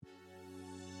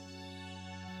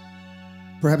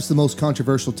Perhaps the most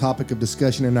controversial topic of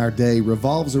discussion in our day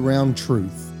revolves around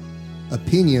truth.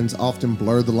 Opinions often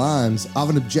blur the lines of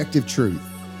an objective truth.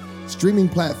 Streaming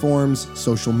platforms,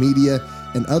 social media,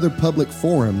 and other public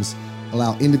forums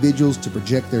allow individuals to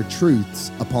project their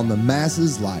truths upon the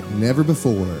masses like never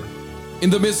before.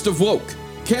 In the midst of woke,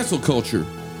 cancel culture,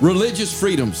 religious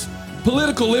freedoms,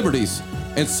 political liberties,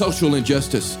 and social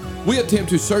injustice, we attempt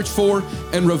to search for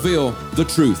and reveal the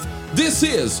truth. This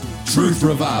is Truth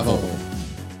Revival.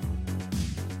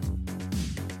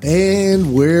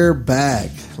 And we're back.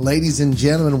 Ladies and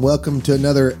gentlemen, welcome to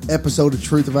another episode of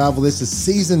Truth Revival. This is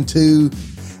Season 2,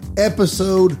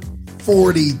 Episode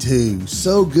 42.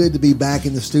 So good to be back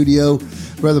in the studio.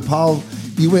 Brother Paul,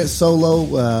 you went solo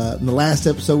in the last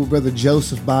episode with Brother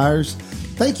Joseph Byers.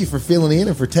 Thank you for filling in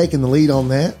and for taking the lead on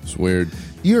that. It's weird.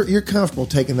 You're comfortable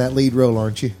taking that lead role,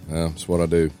 aren't you? That's what I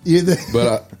do.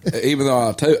 But even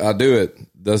though I do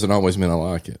it, doesn't always mean I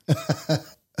like it.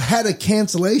 I had a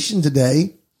cancellation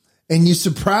today, and you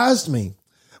surprised me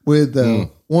with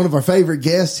one of our favorite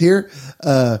guests here,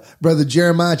 Brother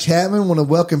Jeremiah Chapman. Want to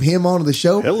welcome him onto the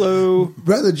show. Hello.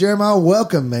 Brother Jeremiah,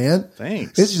 welcome, man.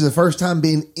 Thanks. This is the first time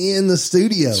being in the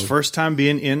studio. It's the first time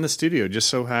being in the studio. Just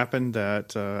so happened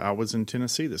that I was in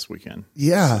Tennessee this weekend.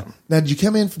 Yeah. So. Now, did you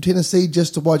come in from Tennessee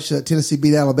just to watch Tennessee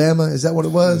beat Alabama? Is that what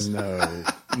it was?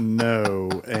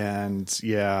 No.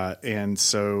 And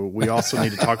so we also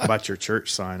need to talk about your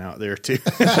church sign out there, too.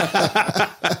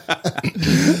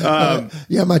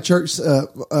 Yeah, my church,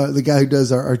 the guy who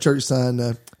does our church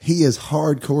sign, he is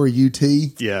hardcore UT.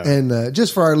 Yeah. And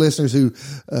just for our listeners who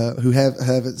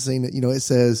haven't seen it, it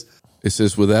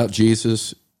says, without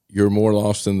Jesus, you're more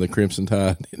lost than the Crimson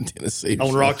Tide in Tennessee.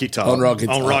 On Rocky Top. On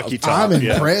Rocky Top. I'm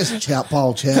impressed,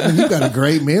 Paul Chapman. You've got a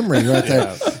great memory right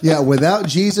there. Yeah, without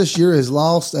Jesus, you're as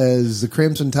lost as the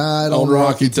Crimson Tide on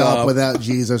Rocky Top without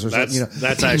Jesus or something.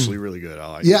 That's actually really good. I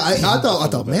like Yeah, I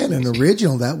thought, man, an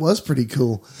original, that was pretty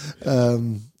cool.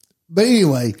 But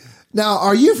anyway, now,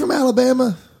 are you from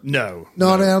Alabama? No.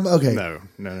 Alabama? Okay.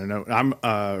 No. I'm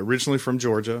originally from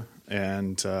Georgia.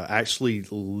 And actually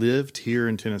lived here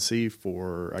in Tennessee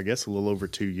for, I guess, a little over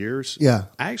 2 years. Yeah.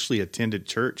 I actually attended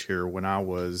church here when I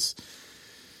was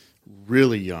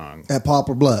really young. At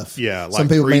Poplar Bluff. Yeah. Some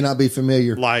people may not be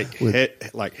familiar. Like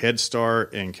Head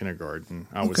Start and kindergarten.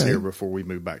 I was here before we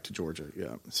moved back to Georgia.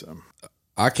 Yeah. So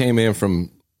I came in from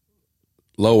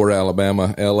Lower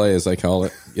Alabama, L.A. as they call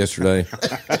it, yesterday.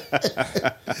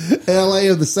 L.A.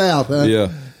 of the South, huh?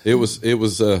 Yeah. It was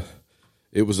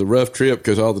a rough trip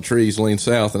because all the trees lean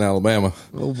south in Alabama.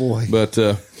 Oh boy! But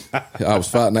I was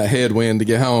fighting that headwind to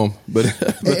get home. But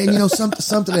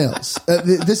something else.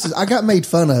 I got made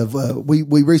fun of.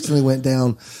 We recently went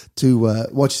down to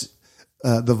watch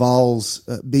the Vols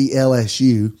beat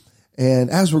LSU, and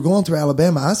as we're going through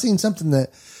Alabama, I seen something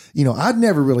that I'd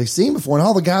never really seen before, and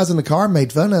all the guys in the car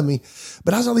made fun of me.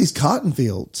 But I saw these cotton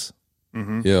fields.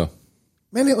 Mm-hmm. Yeah,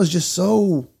 man, it was just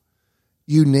so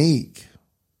unique.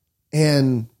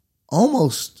 And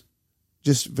almost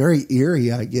just very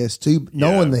eerie, I guess, too,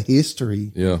 knowing the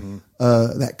history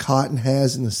that cotton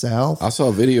has in the South. I saw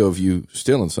a video of you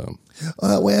stealing some.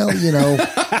 And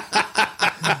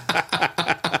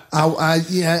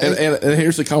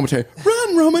here's the commentary.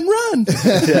 Run, Roman, run.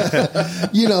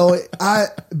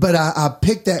 I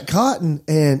picked that cotton,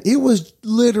 and it was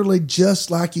literally just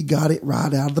like you got it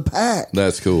right out of the pack.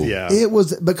 That's cool. Yeah. It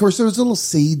was, but of course, there was little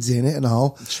seeds in it and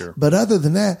all. Sure. But other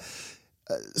than that,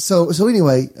 so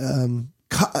anyway,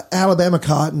 Alabama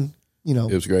cotton,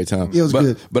 it was a great time. It was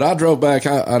good. But I drove back.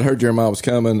 I'd heard Jeremiah was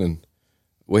coming, and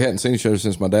we hadn't seen each other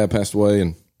since my dad passed away.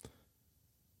 And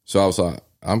so I was like,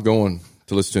 I'm going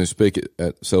to listen to him speak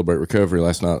at Celebrate Recovery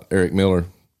last night. Eric Miller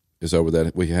is over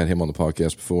that. We had him on the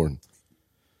podcast before. And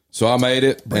so I made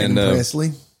it. Brandon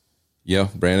Presley. Yeah,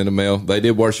 Brandon and Mel. They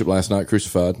did worship last night,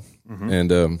 Crucified. Mm-hmm.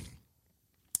 And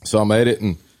so I made it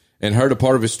and heard a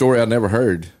part of his story I'd never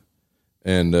heard.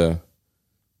 And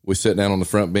we sat down on the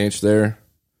front bench there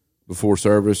before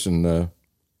service, and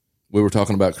we were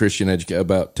talking about Christian education,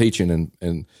 about teaching,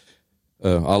 and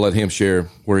I'll let him share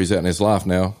where he's at in his life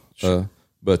now. Sure.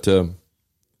 But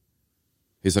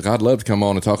he's like, I'd love to come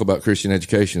on and talk about Christian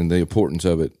education and the importance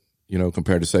of it,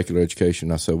 compared to secular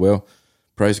education. I said, well,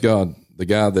 praise God. The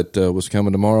guy that was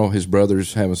coming tomorrow, his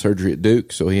brother's having surgery at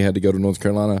Duke, so he had to go to North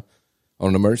Carolina on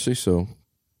an emergency. So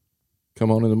come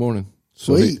on in the morning.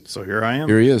 Sweet. So here I am.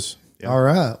 Here he is. Yeah. All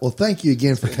right. Well, thank you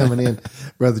again for coming in,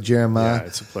 Brother Jeremiah. Yeah,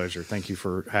 it's a pleasure. Thank you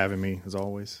for having me, as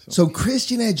always. So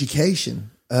Christian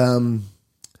education, I'm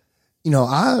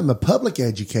a public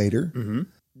educator.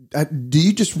 Mm-hmm. Do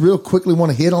you just real quickly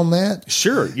want to hit on that?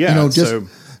 Sure. Yeah.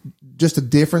 just a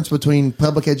difference between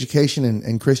public education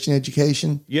and Christian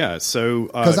education? Yeah. So,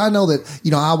 Because I know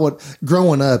that,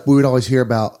 growing up, we would always hear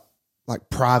about like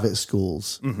private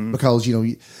schools because,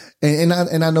 and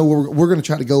I know we're going to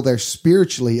try to go there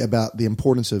spiritually about the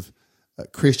importance of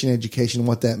Christian education,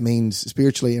 what that means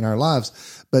spiritually in our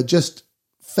lives, but just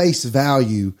face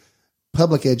value,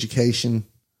 public education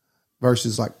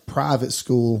versus like private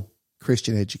school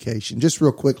Christian education. Just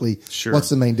real quickly, Sure. What's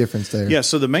the main difference there? Yeah,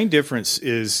 so the main difference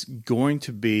is going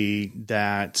to be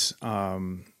that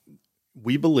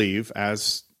we believe,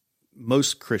 as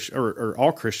most Christian or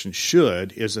all Christians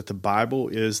should, is that the Bible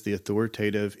is the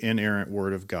authoritative, inerrant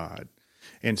Word of God.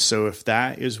 And so, if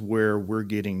that is where we're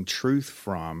getting truth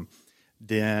from,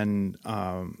 then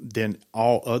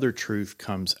all other truth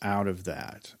comes out of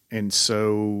that. And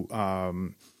so,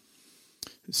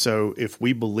 so if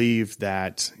we believe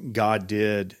that God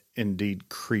did indeed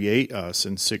create us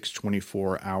in 6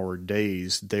 24-hour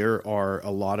days, there are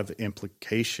a lot of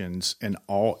implications in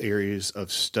all areas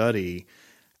of study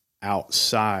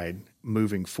outside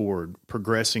moving forward,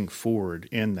 progressing forward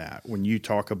in that. When you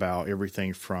talk about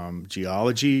everything from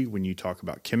geology, when you talk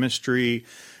about chemistry,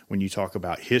 when you talk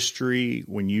about history,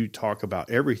 when you talk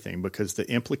about everything, because the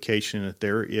implication that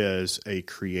there is a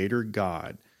creator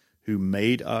God who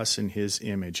made us in his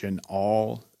image, and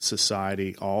all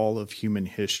society, all of human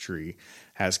history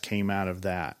has came out of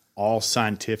that. All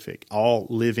scientific, all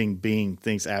living being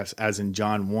things, as in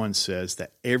John 1 says,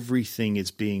 that everything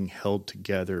is being held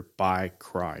together by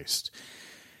Christ.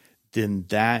 Then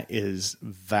that is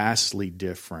vastly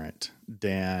different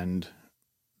than,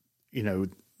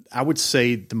 I would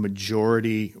say the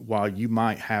majority, while you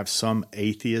might have some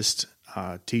atheist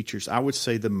teachers, I would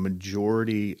say the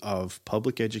majority of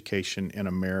public education in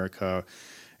America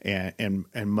and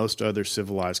most other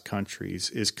civilized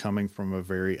countries is coming from a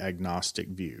very agnostic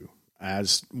view.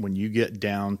 As when you get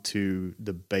down to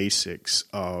the basics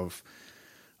of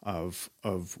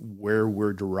where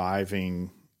we're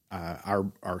deriving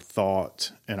our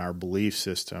thought and our belief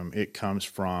system, it comes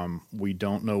from, we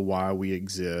don't know why we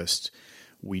exist.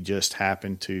 We just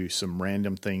happen to, some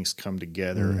random things come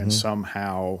together, and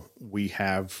somehow we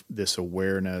have this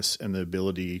awareness and the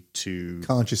ability to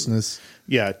Consciousness.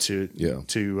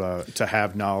 To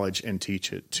have knowledge and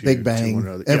teach it to Big Bang, to one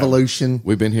another. evolution.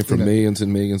 We've been here for millions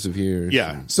and millions of years.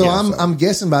 Yeah. So I'm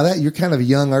guessing by that you're kind of a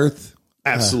young Earth.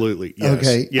 Absolutely. Yes.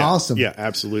 Okay. Yeah. Awesome. Yeah,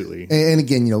 absolutely. And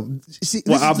again, see,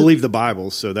 Well, I believe the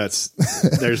Bible, so there's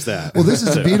that. well, this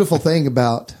is the beautiful thing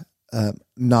about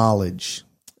knowledge.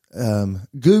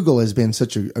 Google has been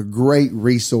such a great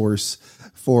resource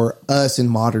for us in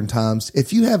modern times.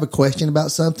 If you have a question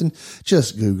about something,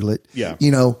 just Google it. Yeah.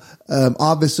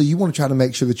 Obviously you want to try to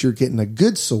make sure that you're getting a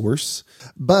good source,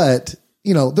 but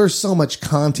there's so much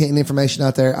content and information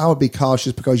out there. I would be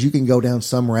cautious because you can go down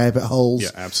some rabbit holes.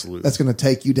 Yeah, absolutely. That's going to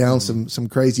take you down some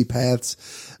crazy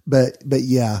paths. But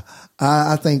yeah,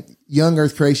 I think young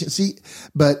Earth creation.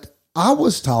 But I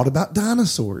was taught about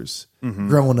dinosaurs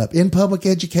growing up in public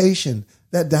education,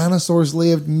 that dinosaurs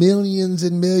lived millions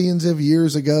and millions of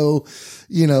years ago,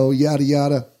 yada,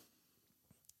 yada.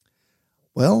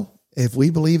 Well, if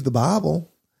we believe the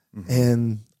Bible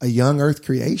and a young Earth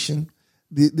creation,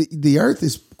 the Earth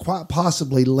is quite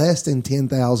possibly less than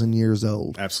 10,000 years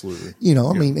old. Absolutely.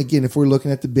 I mean, again, if we're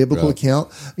looking at the biblical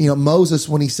account, Moses,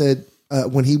 when he said,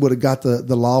 when he would have got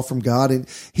the law from God, and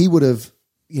he would have,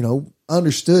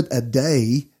 understood a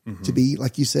day to be,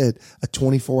 like you said, a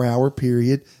 24-hour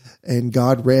period, and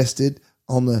God rested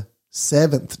on the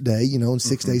seventh day, in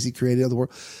 6 days he created the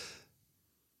world.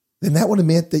 Then that would have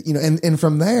meant that, and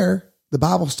from there, the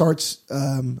Bible starts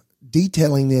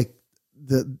detailing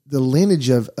the lineage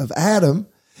of Adam,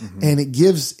 and it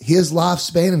gives his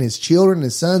lifespan and his children and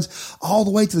his sons all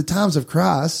the way to the times of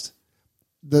Christ.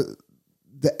 The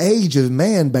age of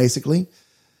man basically,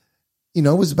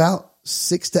 was about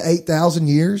 6,000 to 8,000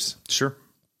 years. Sure.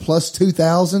 Plus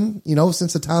 2,000,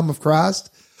 since the time of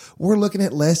Christ. We're looking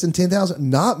at less than 10,000,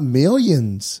 not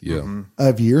millions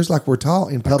of years like we're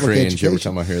taught in public education. Every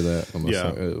time I hear that. I'm like,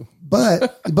 oh.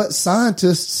 But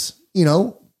scientists,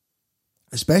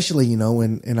 especially,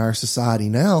 in our society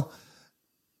now,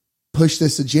 push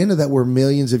this agenda that we're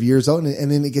millions of years old,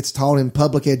 and then it gets taught in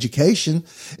public education.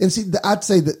 And see, I'd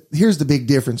say that here's the big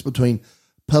difference between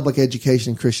public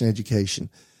education and Christian education.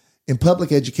 In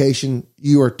public education,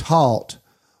 you are taught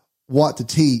what to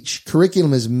teach.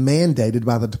 Curriculum is mandated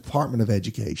by the Department of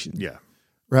Education. Yeah.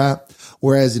 Right.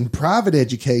 Whereas in private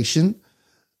education,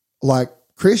 like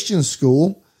Christian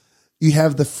school, you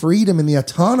have the freedom and the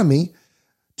autonomy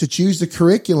to choose the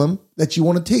curriculum that you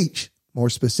want to teach, more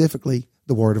specifically,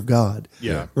 the Word of God.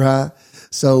 Yeah. Right.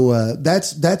 So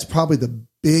that's probably the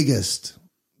biggest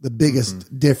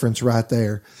difference right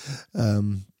there.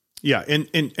 Yeah,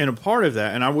 and a part of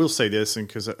that, and I will say this, and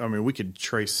because I mean we could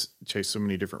chase so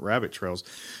many different rabbit trails,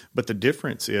 but the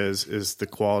difference is the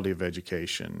quality of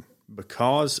education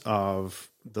because of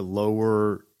the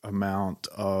lower amount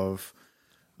of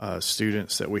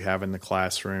students that we have in the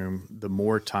classroom. The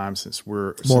more time since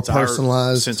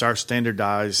personalized, since our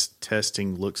standardized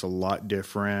testing looks a lot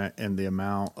different, and the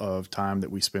amount of time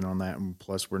that we spend on that, and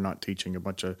plus we're not teaching a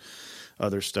bunch of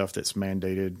other stuff that's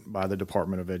mandated by the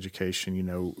Department of Education. You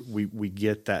know, we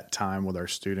get that time with our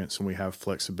students and we have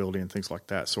flexibility and things like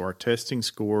that. So our testing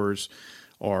scores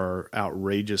are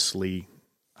outrageously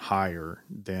higher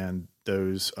than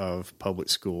those of public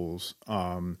schools.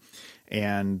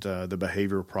 And the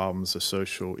behavioral problems, the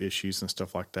social issues and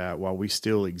stuff like that, while we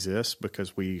still exist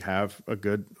because we have a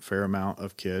good fair amount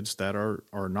of kids that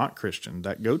are not Christian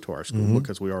that go to our school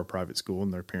because we are a private school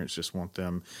and their parents just want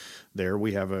them there.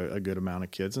 We have a good amount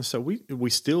of kids. And so we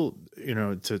still, you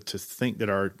know, to think that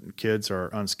our kids are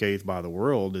unscathed by the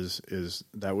world is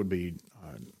that would be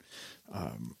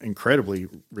incredibly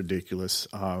ridiculous.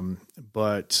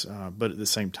 But at the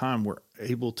same time, we're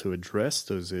able to address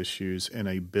those issues in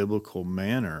a biblical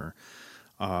manner,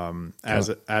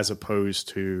 as opposed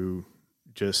to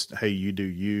just, hey, you do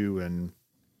you and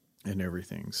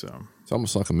everything. So it's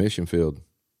almost like a mission field.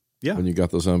 Yeah. When you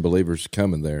got those unbelievers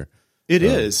coming there. It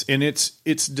is, and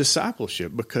it's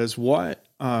discipleship, because what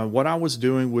I was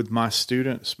doing with my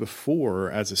students before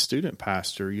as a student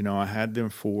pastor, you know, I had them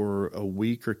for a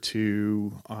week or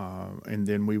two, and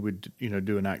then we would, you know,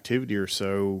 do an activity or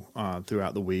so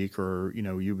throughout the week, or, you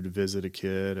know, you would visit a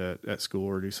kid at school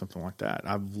or do something like that.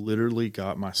 I've literally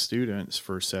got my students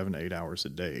for 7 to 8 hours a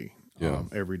day,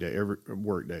 every day, every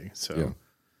work day. So. Yeah.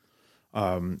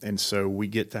 And so we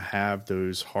get to have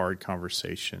those hard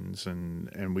conversations,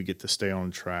 and we get to stay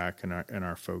on track in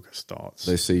our focused thoughts.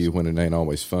 They see you when it ain't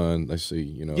always fun. They see,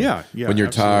 you know, when you're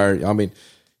absolutely. tired. I mean,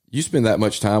 you spend that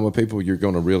much time with people, you're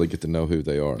going to really get to know who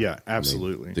they are. Yeah,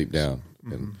 absolutely. I mean, deep down.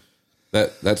 And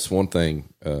that's one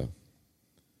thing, you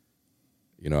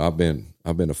know, I've been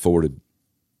afforded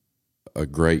a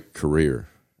great career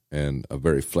and a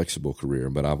very flexible career,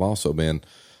 but I've also been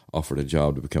offered a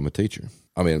job to become a teacher.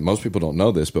 I mean, most people don't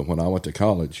know this, but when I went to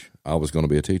college, I was going to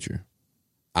be a teacher.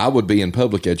 I would be in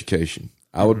public education.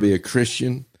 I would be a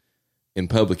Christian in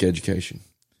public education.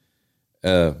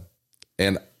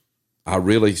 And I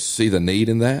really see the need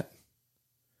in that,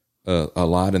 a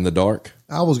light in the dark.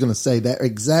 I was going to say that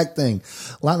exact thing,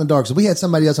 light in the dark. So we had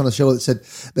somebody else on the show that said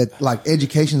that, like,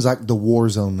 education's like the war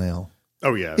zone now.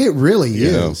 Oh, yeah. It really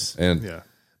is. You know, and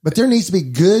but there needs to be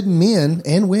good men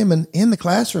and women in the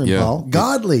classroom, Paul.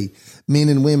 Godly men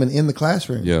and women in the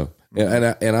classroom. Yeah.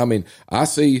 And I mean, I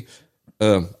see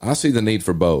the need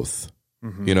for both,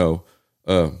 you know.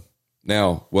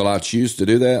 Now, will I choose to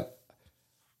do that?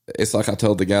 It's like I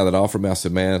told the guy that offered me, I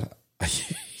said, man,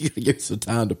 you got to give me some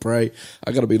time to pray.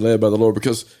 I got to be led by the Lord,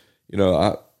 because, you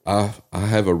know, I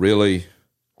have a really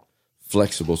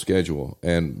flexible schedule,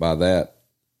 and by that,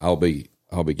 I'll be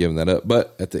giving that up.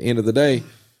 But at the end of the day,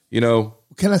 you know,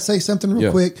 can I say something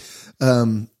real quick?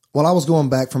 While I was going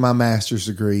back for my master's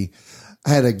degree, I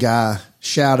had a guy,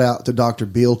 shout out to Dr.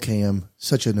 Bill Cam,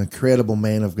 such an incredible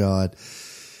man of God.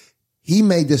 He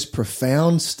made this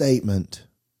profound statement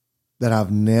that I've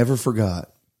never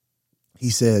forgot.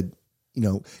 He said, you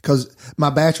know, because my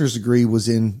bachelor's degree was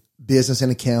in business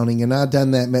and accounting, and I'd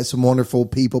done that, met some wonderful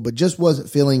people, but just wasn't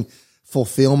feeling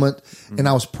fulfillment. And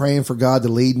I was praying for God to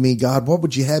lead me. God, what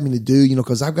would you have me to do? You know,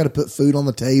 because I've got to put food on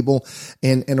the table,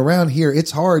 and around here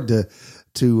it's hard to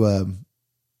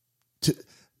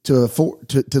afford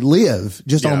to live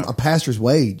just on a pastor's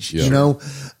wage. You know,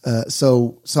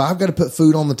 so I've got to put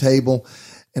food on the table,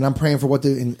 and I'm praying for what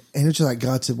to. And it's just like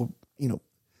God said, well, you know,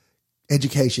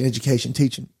 education,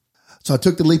 teaching. So I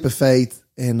took the leap of faith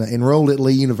and enrolled at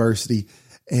Lee University,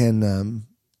 and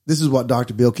this is what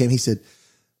Dr. Bill came. He said,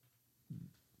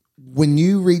 when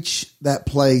you reach that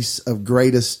place of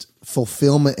greatest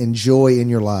fulfillment and joy in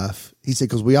your life, he said,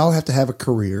 because we all have to have a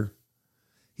career.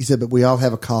 He said, but we all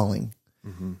have a calling.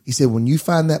 He said, when you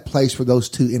find that place where those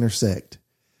two intersect,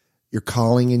 your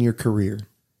calling and your career,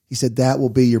 he said, that will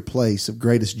be your place of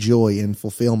greatest joy and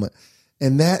fulfillment.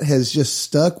 And that has just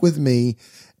stuck with me.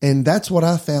 And that's what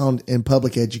I found in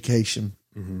public education.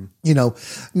 You know,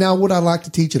 now would I like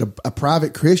to teach at a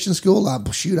private Christian school?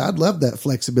 I'd love that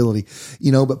flexibility,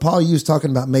 you know, but Paul, you was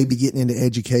talking about maybe getting into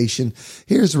education.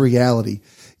 Here's the reality.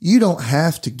 You don't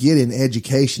have to get in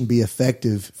education, be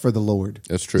effective for the Lord.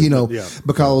 That's true. You know,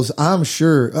 because I'm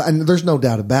sure, and there's no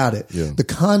doubt about it, the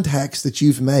contacts that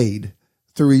you've made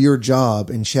through your job,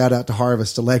 and shout out to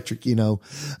Harvest Electric,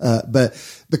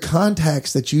 but the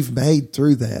contacts that you've made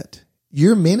through that,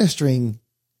 you're ministering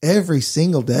every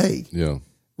single day. Yeah.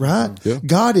 Right? Yeah.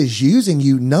 God is using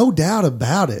you, no doubt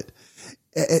about it.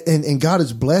 And God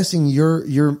is blessing your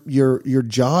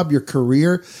job, your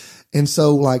career. And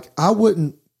so like, I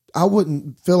wouldn't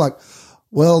feel like,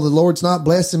 well, the Lord's not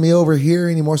blessing me over here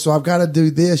anymore, so I've got to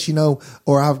do this,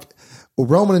 or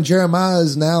Roman and Jeremiah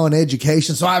is now in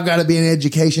education, so I've got to be in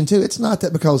education too. It's not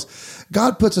that, because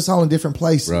God puts us all in different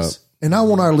places. Right. And I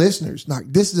want our listeners,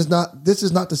 this is not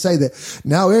to say that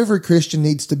now every Christian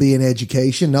needs to be in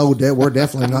education. No, we're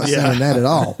definitely not saying that at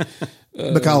all,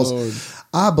 because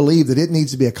I believe that it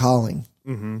needs to be a calling.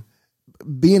 Mm-hmm.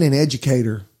 Being an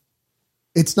educator,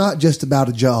 it's not just about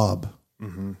a job.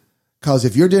 Because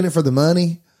if you're doing it for the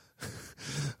money,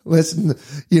 listen,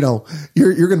 you're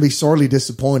going to be sorely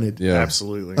disappointed. Yeah,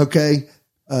 absolutely. Okay.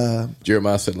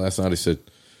 Jeremiah said last night, he said,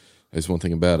 there's one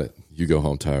thing about it. You go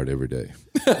home tired every day.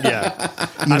 Yeah.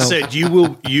 I said, you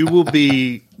will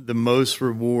be the most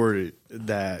rewarded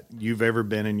that you've ever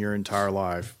been in your entire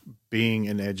life being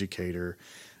an educator,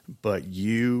 but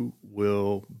you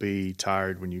will be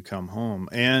tired when you come home.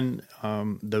 And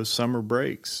those summer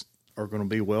breaks are going to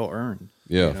be well earned.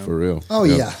 Yeah, for real. Oh,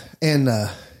 yeah. And,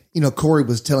 Corey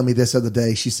was telling me this other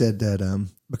day. She said that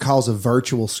because of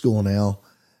virtual school now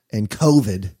and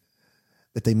COVID,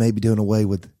 that they may be doing away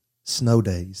with snow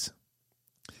days.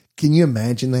 Can you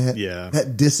imagine that? Yeah.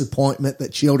 That disappointment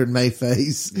that children may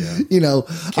face. Yeah.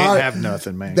 Can't have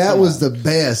nothing, man. That was the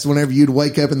best. Whenever you'd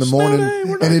wake up in the morning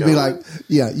and it'd be like,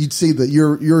 you'd see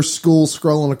your school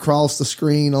scrolling across the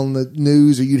screen on the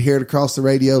news, or you'd hear it across the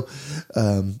radio.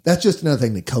 That's just another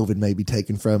thing that COVID may be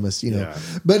taking from us, Yeah.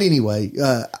 But anyway,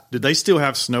 did they still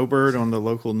have Snowbird on the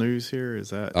local news here? Is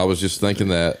that? I was just thinking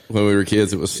that when we were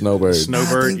kids, it was Snowbird.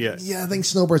 Snowbird, I think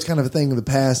Snowbird's kind of a thing of the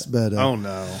past, but oh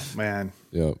no, man.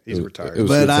 Yeah, he's retired.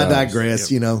 But I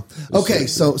digress, Okay,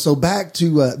 so back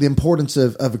to the importance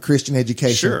of a Christian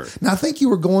education. Sure. Now I think you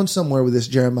were going somewhere with this,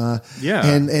 Jeremiah. Yeah.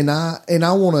 And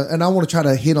I want to try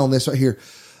to hit on this right here.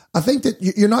 I think that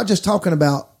you're not just talking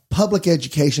about public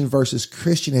education versus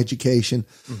Christian education,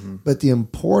 but the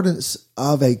importance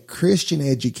of a Christian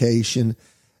education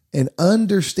and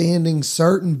understanding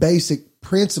certain basic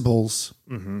principles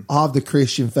of the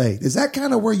Christian faith. Is that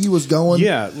kind of where you was going?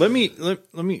 Yeah. Let me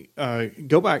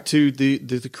go back to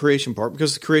the creation part,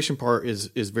 because the creation part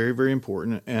is very, very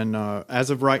important. And as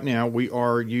of right now, we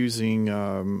are using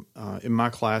in my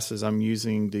classes, I'm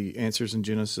using the Answers in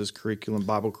Genesis curriculum,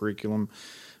 Bible curriculum,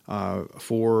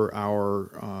 for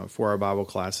our Bible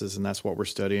classes, and that's what we're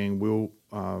studying. We'll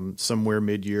somewhere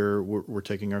mid-year, we're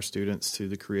taking our students to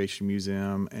the Creation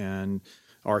Museum and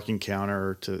Ark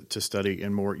Encounter to study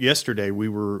and more. Yesterday, we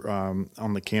were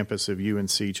on the campus of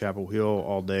UNC Chapel Hill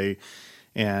all day,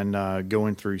 and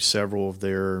going through several of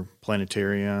their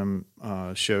planetarium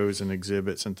shows and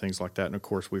exhibits and things like that. And of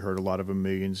course, we heard a lot of them,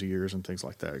 millions of years and things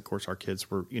like that. Of course, our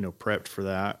kids were prepped for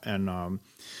that, and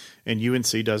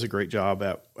UNC does a great job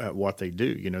at what they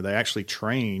do. They actually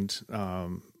trained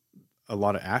a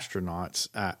lot of astronauts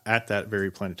at that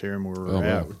very planetarium where we're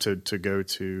at to go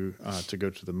to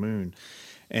the moon,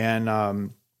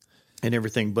 and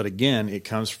everything. But again, it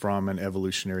comes from an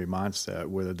evolutionary mindset,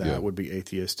 whether that would be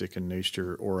atheistic in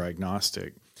nature or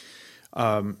agnostic.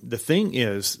 The thing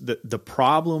is that the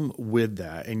problem with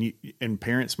that, and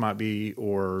parents might be,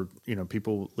 or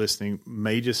people listening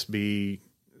may just be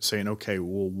saying, okay,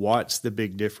 well, what's the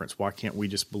big difference? Why can't we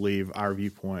just believe our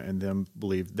viewpoint and them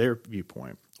believe their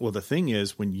viewpoint? Well, the thing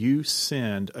is, when you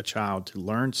send a child to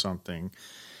learn something,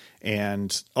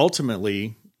 and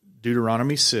ultimately,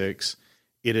 Deuteronomy 6,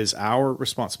 it is our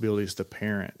responsibility as the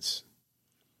parents.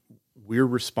 We're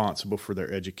responsible for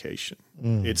their education.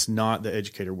 It's not the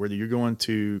educator. Whether you're going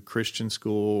to Christian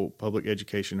school, public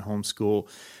education, homeschool,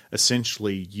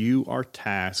 essentially you are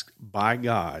tasked by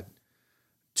God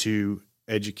to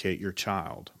educate your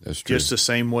child. That's true. Just the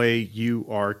same way you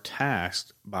are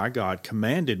tasked by God,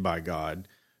 commanded by God,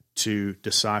 to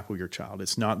disciple your child.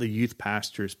 It's not the youth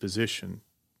pastor's position.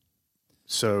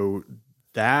 So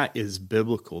that is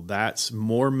biblical. That's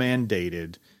more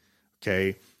mandated.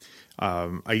 Okay.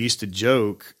 I used to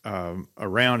joke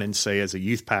around and say, as a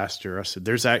youth pastor, I said,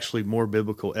 there's actually more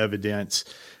biblical evidence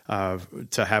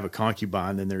to have a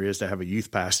concubine than there is to have a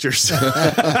youth pastor.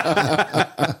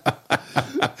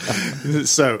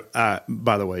 So,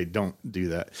 by the way, don't do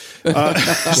that.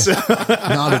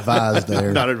 Not advised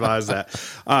there. Not advised that.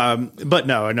 But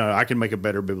no, I can make a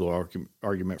better biblical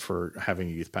argument for having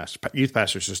a youth pastor. Youth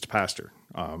pastor is just a pastor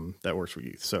that works for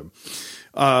youth. So,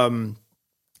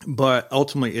 but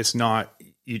ultimately, it's not.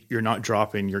 you're not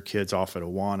dropping your kids off at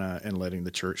Awana and letting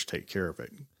the church take care of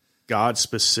it. God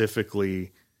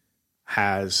specifically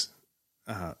has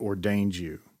ordained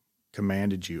you,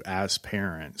 commanded you as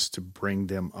parents to bring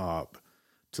them up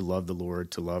to love the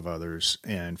Lord, to love others,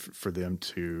 and for them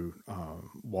to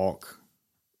walk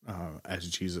as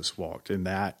Jesus walked. And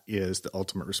that is the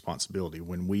ultimate responsibility.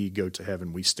 When we go to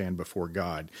heaven, we stand before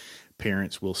God.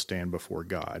 Parents will stand before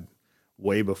God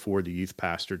way before the youth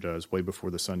pastor does, way before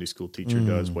the Sunday school teacher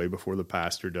does, way before the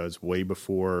pastor does, way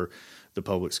before the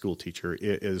public school teacher.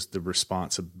 It is the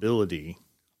responsibility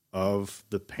of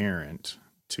the parent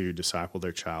to disciple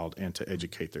their child and to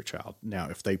educate their child. Now,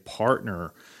 if they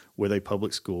partner with a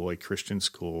public school, a Christian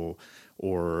school,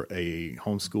 or a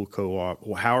homeschool co-op,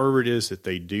 or however it is that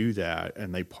they do that,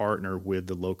 and they partner with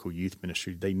the local youth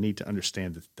ministry, they need to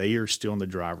understand that they are still in the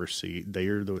driver's seat. They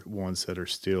are the ones that are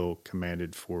still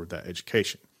commanded for that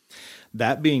education.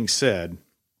 That being said,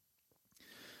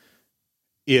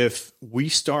 if we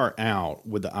start out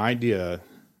with the idea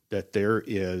that there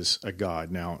is a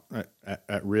God, now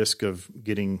at risk of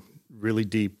getting really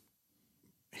deep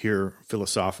here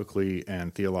philosophically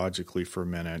and theologically for a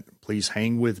minute, please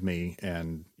hang with me,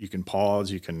 and you can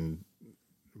pause. You can,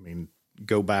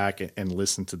 go back and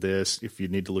listen to this. If you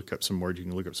need to look up some words, you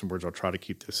can look up some words. I'll try to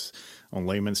keep this on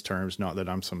layman's terms, not that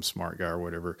I'm some smart guy or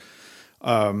whatever.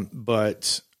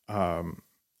 But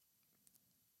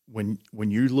when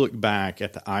you look back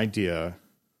at the idea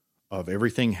of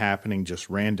everything happening just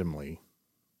randomly,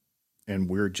 and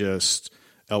we're just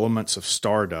elements of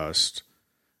stardust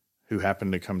who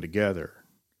happen to come together,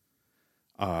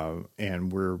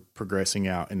 and we're progressing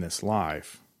out in this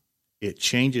life, it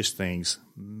changes things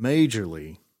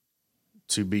majorly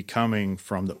to be coming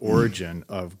from the origin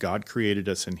of God created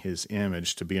us in his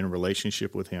image to be in a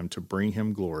relationship with him, to bring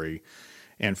him glory,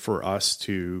 and for us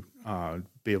to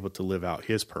be able to live out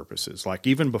his purposes. Like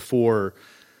even before,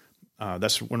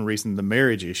 that's one reason the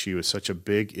marriage issue is such a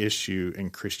big issue in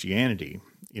Christianity.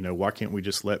 Why can't we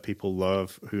just let people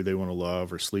love who they want to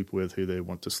love or sleep with who they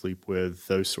want to sleep with,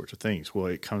 those sorts of things? Well,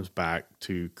 it comes back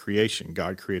to creation.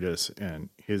 God created us in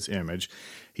his image.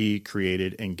 He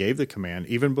created and gave the command,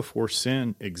 even before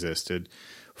sin existed,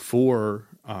 for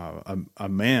a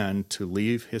man to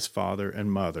leave his father and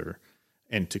mother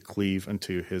and to cleave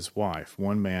unto his wife.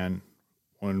 One man,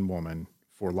 one woman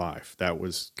for life. That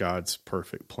was God's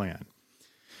perfect plan.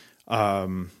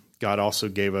 God also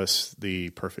gave us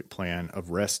the perfect plan of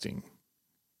resting.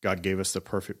 God gave us the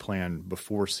perfect plan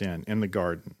before sin in the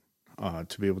garden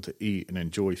to be able to eat and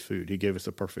enjoy food. He gave us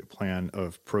the perfect plan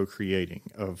of procreating,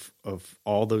 of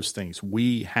all those things.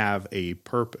 We have a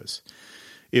purpose.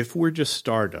 If we're just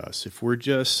stardust, if we're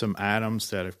just some atoms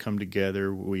that have come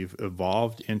together, we've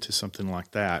evolved into something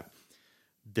like that,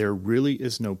 there really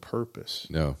is no purpose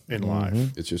in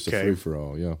life. It's just a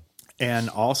free-for-all, yeah. And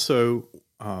also,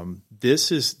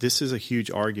 this is a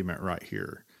huge argument right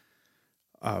here.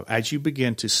 As you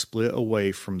begin to split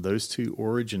away from those two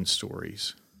origin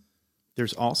stories,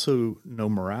 there's also no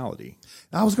morality.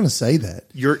 I was going to say that.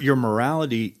 Your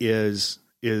morality is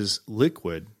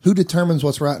liquid. Who determines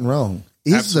what's right and wrong?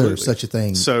 Is Absolutely. there such a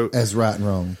thing as right and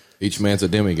wrong? Each man's a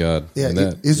demigod. Yeah. In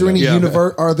that, is there any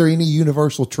are there any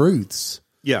universal truths?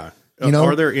 Yeah.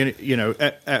 Are there any,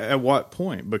 at what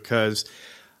point? Because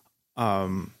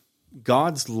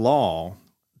God's law,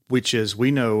 which is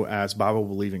we know as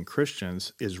Bible-believing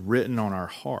Christians, is written on our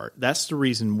heart. That's the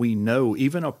reason we know,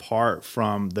 even apart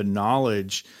from the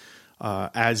knowledge,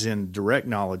 as in direct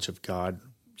knowledge of God,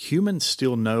 humans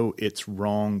still know it's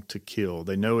wrong to kill.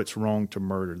 They know it's wrong to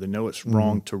murder. They know it's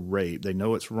wrong to rape. They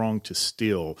know it's wrong to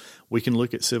steal. We can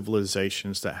look at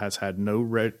civilizations that has had no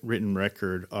written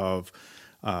record of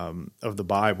the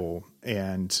Bible,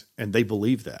 and they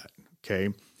believe that. Okay.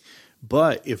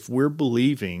 But if we're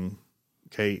believing,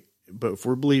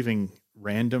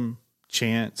 random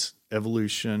chance,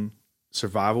 evolution,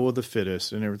 survival of the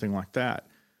fittest, and everything like that,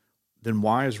 then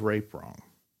why is rape wrong?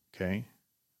 Okay.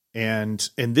 And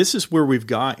this is where we've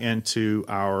got into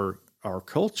our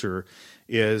culture,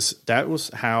 is that was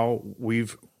how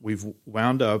we've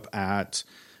wound up at,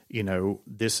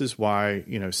 this is why,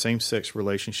 same-sex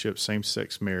relationships,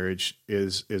 same-sex marriage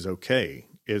is okay,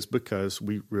 is because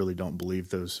we really don't believe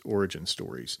those origin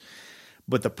stories.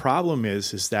 But the problem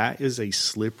is that is a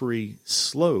slippery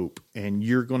slope, and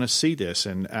you're going to see this.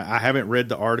 And I haven't read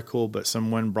the article, but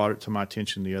someone brought it to my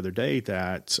attention the other day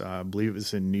that I believe it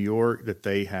was in New York that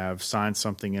they have signed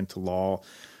something into law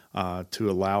to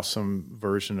allow some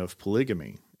version of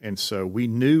polygamy. And so we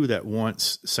knew that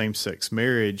once same-sex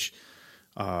marriage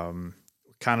kind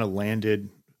of landed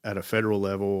at a federal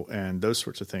level and those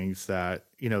sorts of things that,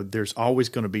 there's always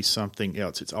going to be something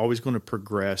else. It's always going to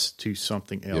progress to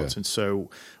something else. Yeah. And so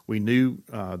we knew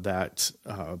that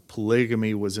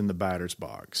polygamy was in the batter's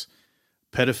box.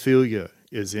 Pedophilia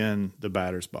is in the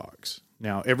batter's box.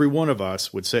 Now, every one of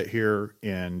us would sit here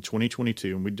in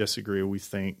 2022 and we disagree. We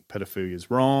think pedophilia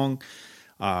is wrong.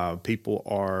 People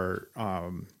are,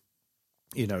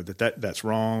 that's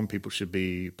wrong. People should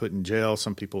be put in jail.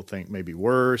 Some people think maybe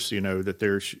worse, that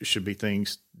there should be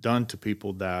things done to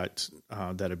people that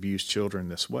abuse children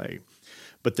this way.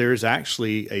 But there's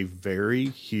actually a very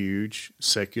huge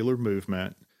secular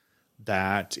movement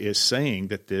that is saying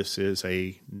that this is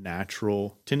a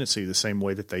natural tendency, the same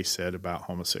way that they said about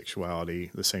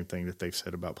homosexuality, the same thing that they've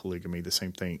said about polygamy, the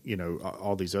same thing,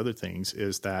 all these other things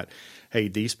is that, hey,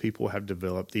 these people have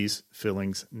developed these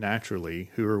feelings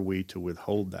naturally. Who are we to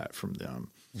withhold that from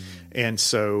them? And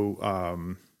so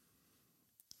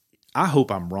I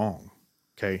hope I'm wrong.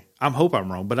 Okay. I hope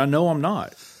I'm wrong, but I know I'm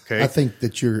not. Okay. I think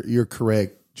that you're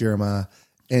correct, Jeremiah.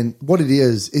 And what it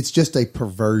is, it's just a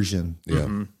perversion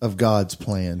of God's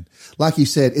plan. Like you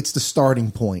said, it's the starting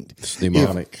point. It's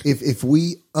demonic. If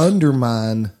we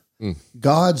undermine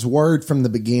God's word from the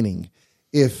beginning,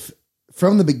 if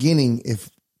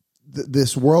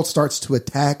this world starts to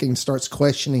attack and starts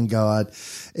questioning God,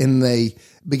 and they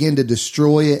begin to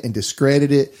destroy it and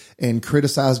discredit it and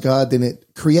criticize God, then it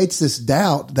creates this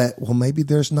doubt that, well, maybe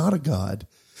there's not a God.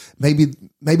 Maybe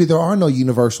there are no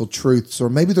universal truths, or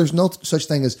maybe there's no such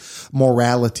thing as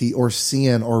morality or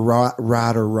sin or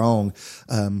right or wrong.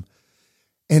 And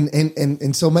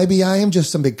so maybe I am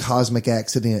just some big cosmic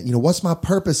accident. What's my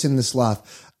purpose in this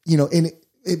life? And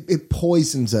it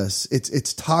poisons us.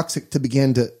 It's toxic to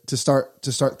begin to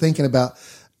start thinking about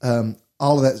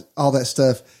all that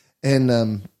stuff.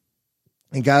 And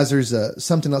guys, there's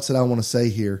something else that I want to say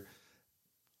here.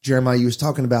 Jeremiah, you was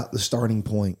talking about the starting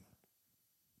point.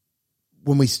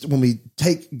 When we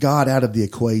take God out of the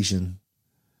equation,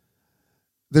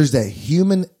 there's that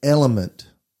human element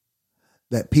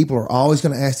that people are always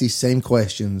going to ask these same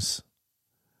questions.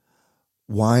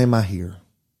 Why am I here?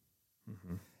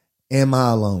 Mm-hmm. Am I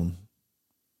alone?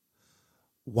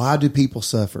 Why do people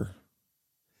suffer?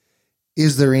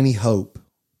 Is there any hope?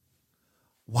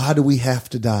 Why do we have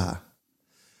to die?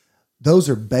 Those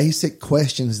are basic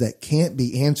questions that can't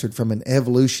be answered from an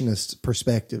evolutionist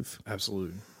perspective.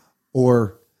 Absolutely.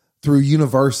 Or through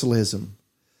universalism.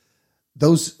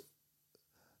 Those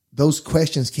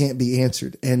questions can't be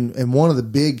answered. And one of the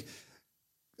big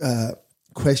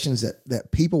questions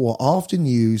that people will often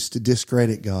use to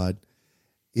discredit God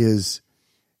is,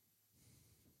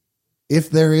 if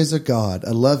there is a God,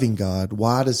 a loving God,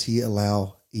 why does he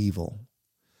allow evil?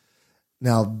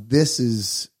 Now, this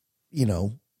is, we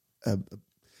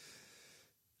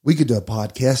could do a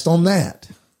podcast on that.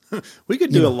 We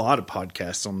could do a lot of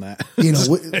podcasts on that.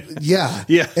 Yeah.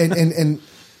 Yeah. And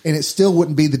it still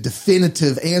wouldn't be the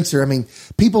definitive answer. I mean,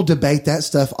 people debate that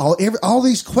stuff, all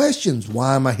these questions.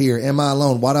 Why am I here? Am I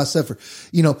alone? Why do I suffer?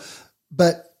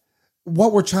 But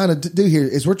what we're trying to do here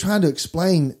is we're trying to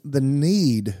explain the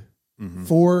need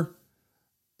for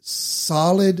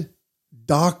solid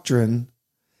doctrine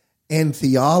and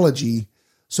theology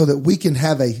so that we can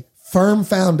have a firm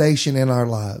foundation in our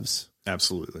lives.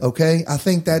 Absolutely. Okay. I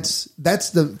think that's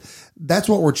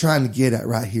what we're trying to get at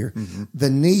right here. Mm-hmm. The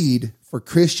need for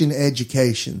Christian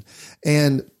education.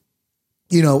 And,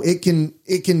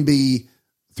 it can be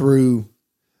through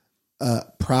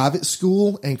private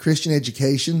school and Christian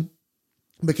education,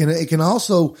 but it can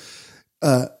also,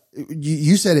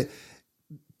 you said it,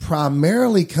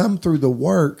 primarily come through the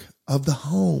work of the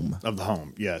home. Of the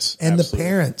home, yes. And absolutely. The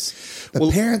parents.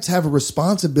 Parents have a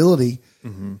responsibility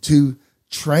to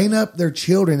train up their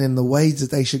children in the ways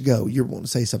that they should go. You're wanting to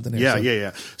say something there.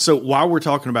 Yeah. So while we're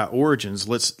talking about origins,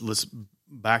 let's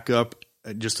back up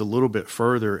just a little bit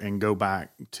further and go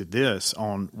back to this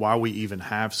on why we even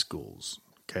have schools.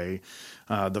 Okay.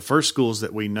 The first schools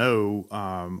that we know,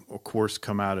 of course,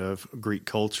 come out of Greek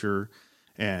culture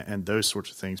and those sorts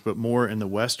of things, but more in the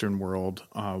Western world,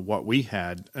 what we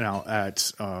had now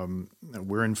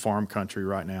we're in farm country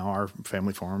right now. Our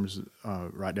family farm is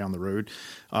right down the road.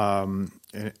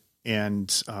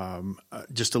 And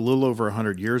just a little over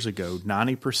 100 years ago,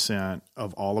 90%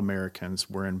 of all Americans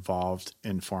were involved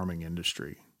in farming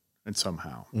industry and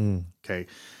somehow. Okay.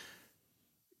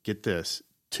 Get this,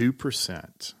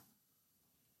 2%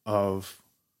 of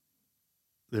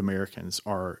the Americans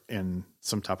are in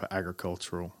some type of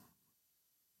agricultural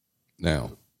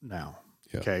now. Yeah.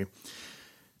 Okay.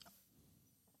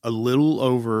 A little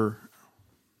over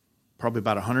probably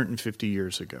about 150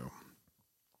 years ago,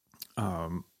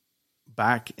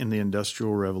 back in the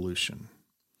Industrial Revolution,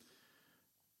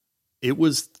 it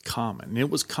was common. It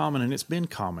was common, and it's been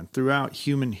common throughout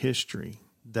human history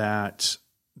that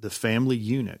the family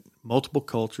unit, multiple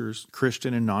cultures,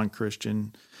 Christian and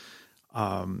non-Christian,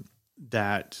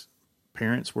 that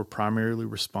parents were primarily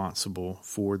responsible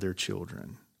for their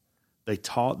children. They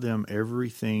taught them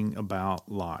everything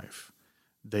about life.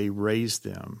 They raised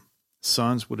them.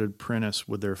 Sons would apprentice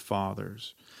with their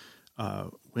fathers.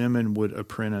 Women would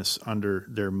apprentice under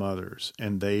their mothers,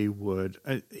 and they would,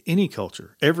 any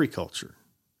culture, every culture,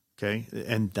 okay?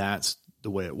 And that's the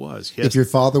way it was. Yes, if your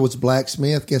father was a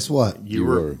blacksmith, guess what? you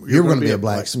were going to be a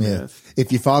blacksmith.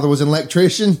 If your father was an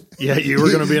electrician, yeah, you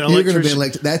were going to be an you're electrician. going to be an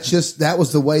electrician. That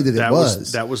was the way that it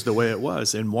was. That was the way it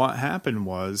was. And what happened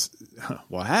was,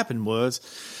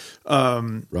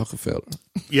 Rockefeller.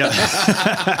 Yeah.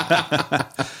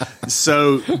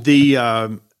 So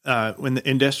when the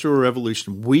Industrial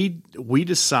Revolution, we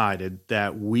decided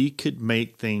that we could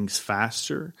make things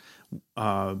faster.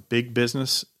 Big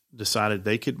business decided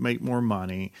they could make more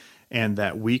money, and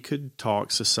that we could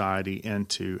talk society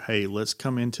into, hey, let's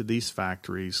come into these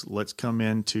factories, let's come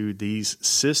into these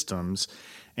systems.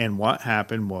 And what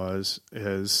happened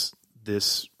is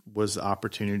this was the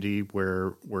opportunity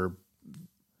where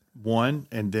one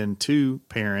and then two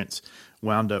parents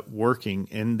wound up working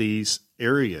in these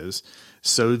areas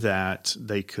so that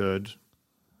they could,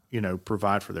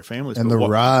 provide for their families. And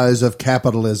rise of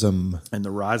capitalism.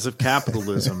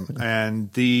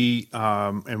 And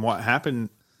and what happened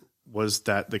was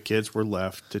that the kids were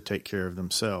left to take care of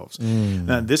themselves.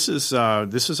 Now, this is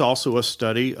also a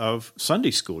study of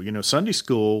Sunday school. Sunday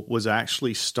school was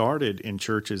actually started in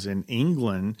churches in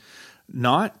England,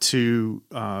 not to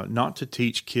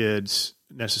teach kids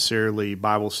necessarily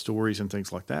Bible stories and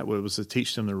things like that. It was to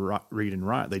teach them to read and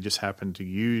write. They just happened to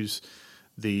use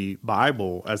the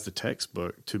Bible as the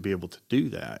textbook to be able to do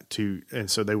that.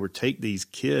 And so they would take these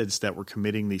kids that were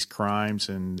committing these crimes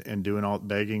and doing all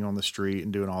begging on the street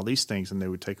and doing all these things, and they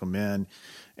would take them in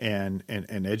and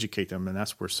educate them. And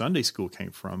that's where Sunday school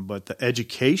came from. But the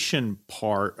education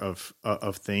part of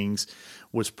things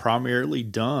was primarily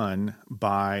done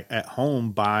at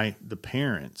home by the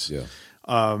parents. Yeah.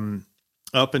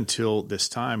 Up until this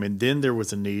time. And then there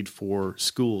was a need for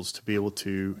schools to be able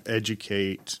to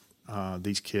educate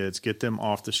these kids, get them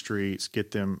off the streets,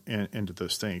 get them into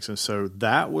those things. And so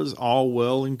that was all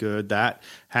well and good. That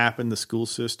happened, the school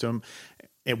system.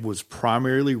 It was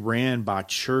primarily ran by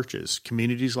churches.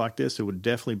 Communities like this, it would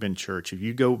definitely been church. If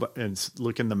you go and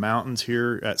look in the mountains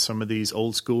here at some of these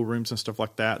old school rooms and stuff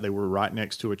like that, they were right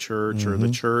next to a church, or the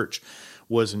church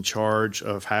was in charge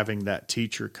of having that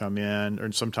teacher come in,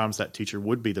 and sometimes that teacher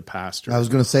would be the pastor. I was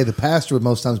going to say the pastor would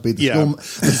most times be the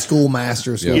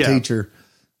schoolmaster, school teacher.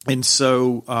 And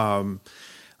so,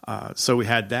 so we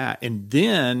had that, and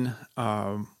then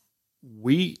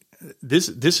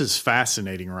this is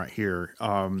fascinating right here.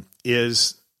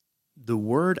 Is the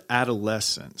word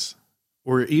adolescence,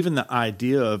 or even the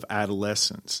idea of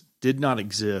adolescence, did not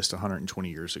exist 120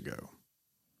 years ago.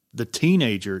 The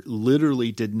teenager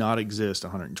literally did not exist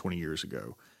 120 years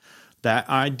ago. That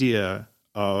idea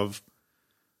of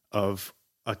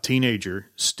a teenager,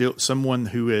 still someone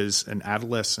who is an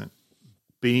adolescent,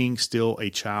 being still a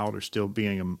child or still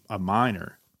being a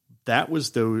minor, that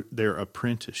was their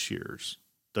apprentice years.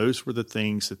 Those were the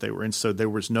things that they were in. So there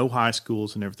was no high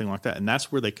schools and everything like that. And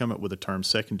that's where they come up with the term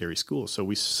secondary school. So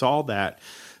we saw that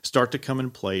start to come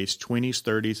in place, 20s,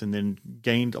 30s, and then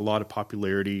gained a lot of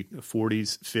popularity,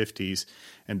 40s, 50s,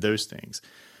 and those things.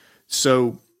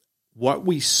 So what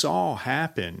we saw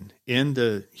happen in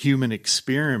the human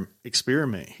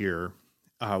experiment here,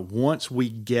 once we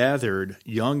gathered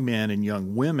young men and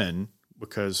young women,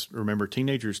 because remember,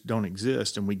 teenagers don't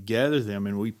exist, and we gather them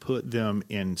and we put them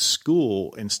in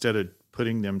school instead of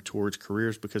putting them towards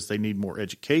careers, because they need more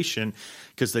education,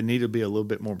 because they need to be a little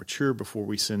bit more mature before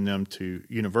we send them to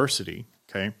university,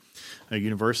 okay, a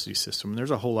university system. And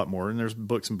there's a whole lot more, and there's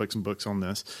books and books and books on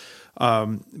this.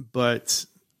 But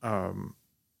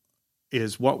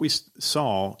is what we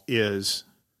saw is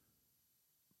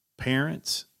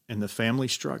parents and the family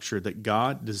structure that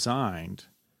God designed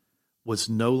was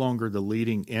no longer the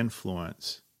leading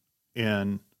influence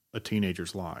in a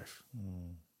teenager's life.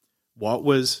 What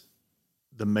was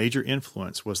the major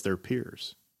influence was their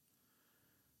peers.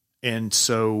 And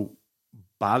so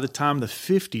by the time the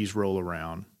 50s roll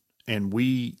around and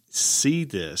we see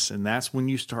this, and that's when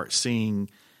you start seeing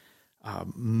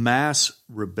mass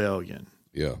rebellion.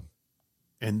 Yeah.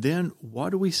 And then what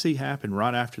do we see happen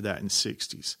right after that in the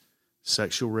 60s?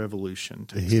 Sexual revolution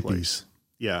takes place.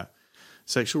 Yeah.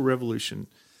 Sexual revolution.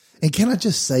 And can I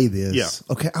just say this?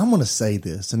 Yeah. Okay, I'm going to say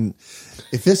this. And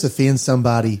if this offends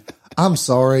somebody, I'm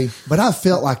sorry, but I've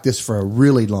felt like this for a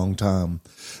really long time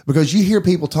because you hear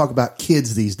people talk about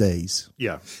kids these days.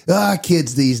 Yeah.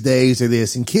 Kids these days are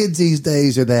this and kids these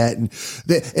days are that and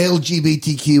the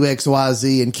LGBTQ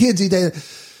XYZ and kids these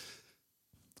days.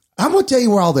 I'm going to tell you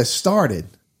where all this started.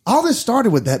 All this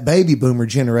started with that baby boomer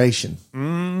generation.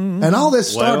 And all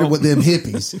this started with them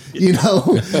hippies, you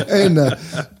know, and,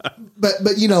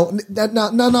 but you know,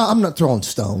 no, I'm not throwing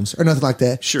stones or nothing like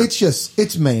that. Sure.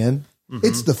 It's man.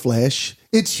 It's the flesh.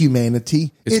 It's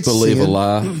humanity. It's believe sin. a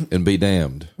lie and be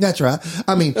damned. That's right.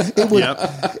 I mean, it would,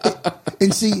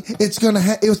 and see, it's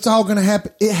all going to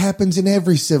happen. It happens in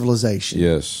every civilization.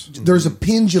 Yes. There's a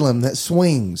pendulum that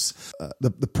swings.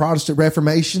 The Protestant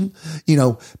Reformation, you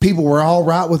know, people were all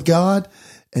right with God.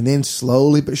 And then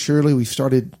slowly but surely we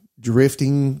started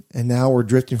drifting and now we're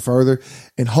drifting further.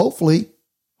 And hopefully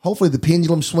the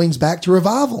pendulum swings back to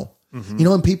revival. You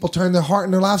know, and people turn their heart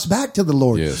and their lives back to the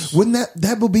Lord. Yes. Wouldn't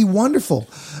that would be wonderful?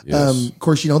 Yes. Of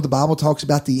course, you know, the Bible talks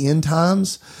about the end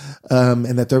times,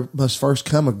 and that there must first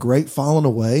come a great falling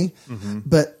away.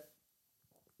 But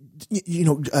you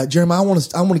know, Jeremiah, I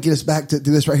want to get us back to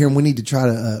this right here, and we need to try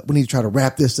to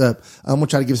wrap this up. I'm going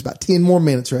to try to give us about 10 more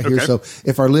minutes right here. So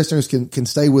if our listeners can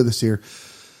stay with us here,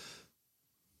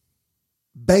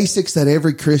 basics that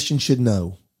every Christian should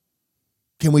know.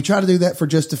 Can we try to do that for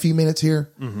just a few minutes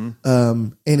here?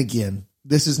 And again,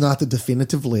 this is not the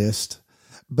definitive list,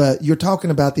 but you're talking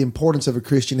about the importance of a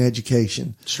Christian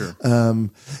education. Sure.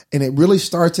 And it really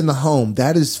starts in the home.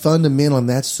 That is fundamental and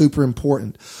that's super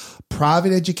important.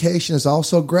 Private education is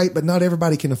also great, but not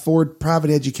everybody can afford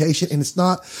private education and it's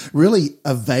not really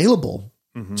available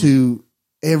to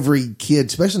every kid,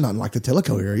 especially not in like the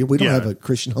Tellico area. We don't have a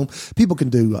Christian home. People can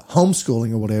do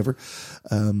homeschooling or whatever.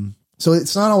 So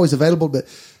it's not always available, but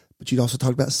you'd also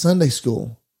talk about Sunday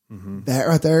school. That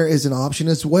right there is an option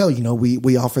as well. You know,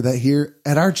 we offer that here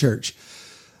at our church,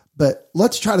 but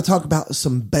let's try to talk about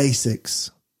some basics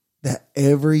that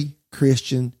every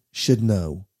Christian should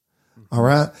know. All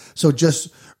right. So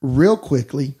just real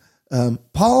quickly,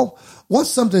 Paul, what's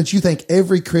something that you think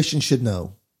every Christian should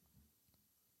know?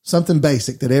 Something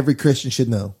basic that every Christian should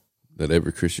know. That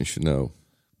every Christian should know.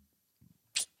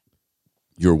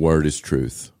 Your word is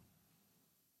truth.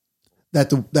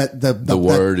 The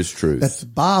word is truth. That's the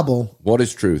Bible. What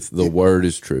is truth? The word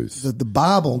is truth. The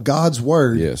Bible, God's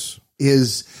word, Yes.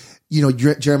 is, you know,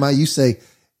 Jeremiah, you say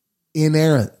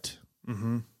inerrant.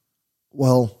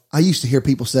 Well, I used to hear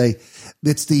people say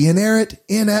it's the inerrant,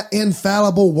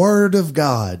 infallible word of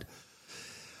God.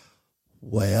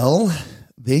 Well,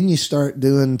 then you start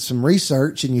doing some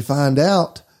research and you find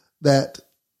out that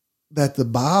the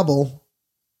Bible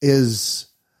is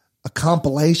a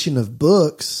compilation of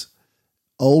books,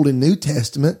 Old and New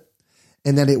Testament,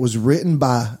 and that it was written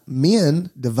by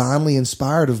men divinely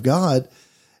inspired of God.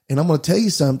 And I'm going to tell you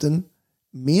something,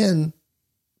 men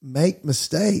make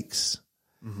mistakes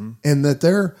and that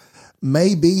there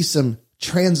may be some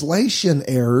translation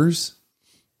errors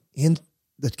in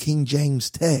the King James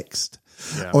text,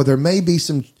 or there may be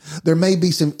some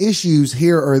issues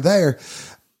here or there,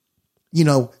 you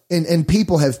know, and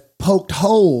people have poked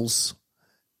holes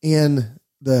in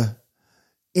the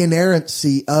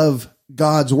inerrancy of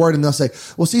God's word. And they'll say,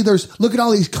 well, see, look at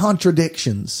all these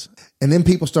contradictions. And then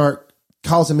people start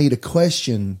causing me to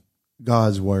question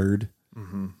God's word.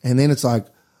 And then it's like,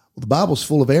 well, the Bible's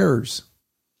full of errors.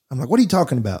 I'm like, what are you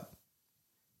talking about?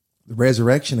 The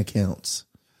resurrection accounts,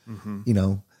 you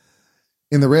know,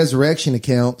 in the resurrection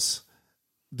accounts,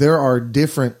 there are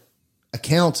different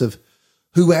accounts of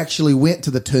who actually went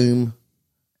to the tomb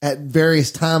at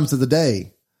various times of the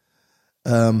day.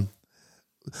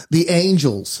 The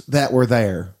angels that were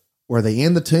there, were they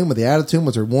in the tomb? Were they out of the tomb?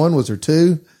 Was there one? Was there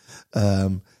two?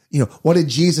 You know, what did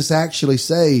Jesus actually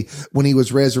say when he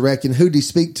was resurrected? Who did he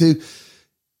speak to?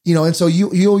 You know, and so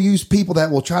you'll use people that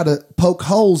will try to poke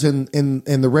holes in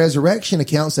the resurrection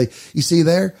account and say, you see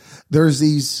there's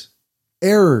these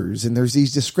errors and there's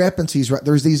these discrepancies, right?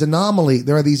 There are these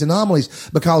anomalies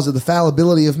because of the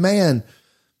fallibility of man.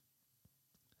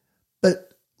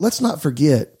 But let's not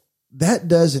forget, that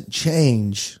doesn't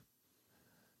change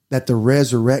that the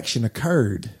resurrection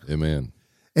occurred. Amen.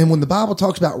 And when the Bible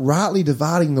talks about rightly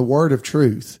dividing the word of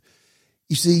truth,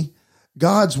 you see,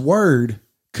 God's word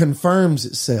confirms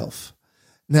itself.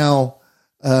 Now,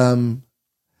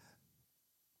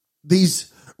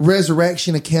 these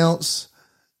resurrection accounts,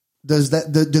 do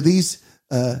these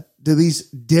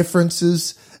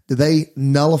differences, do they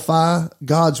nullify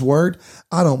God's word?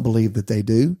 I don't believe that they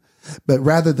do, but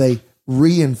rather they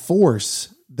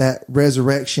reinforce that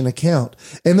resurrection account.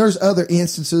 And there's other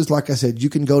instances, like I said, you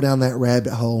can go down that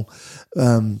rabbit hole.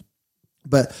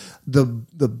 But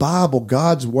the Bible,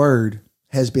 God's word,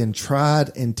 has been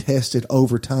tried and tested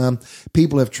over time.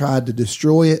 People have tried to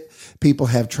destroy it. People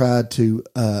have tried to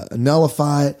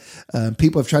nullify it.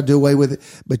 People have tried to do away with it.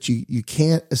 But you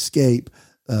can't escape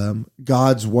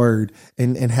God's word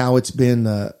and how it's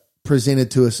been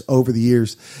presented to us over the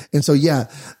years. And so, yeah,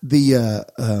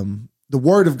 the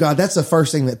word of God, that's the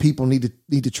first thing that people need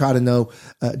to try to know.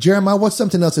 Jeremiah, what's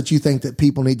something else that you think that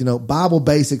people need to know? Bible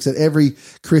basics that every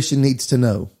Christian needs to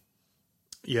know.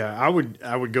 Yeah, I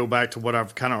would go back to what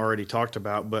I've kind of already talked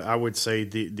about, but I would say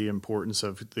the importance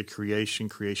of the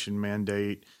creation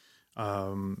mandate,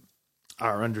 our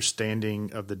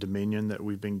understanding of the dominion that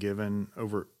we've been given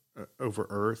over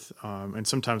earth. And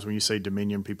sometimes when you say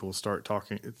dominion, people start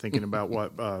thinking about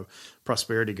what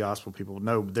prosperity gospel people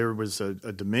know. There was a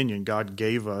dominion God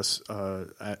gave us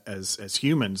as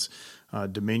humans,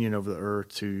 dominion over the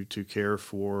earth to care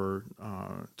for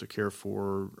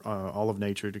all of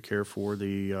nature, to care for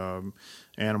the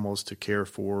animals, to care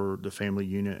for the family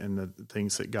unit and the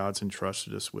things that God's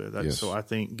entrusted us with. Yes. So I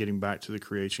think getting back to the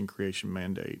creation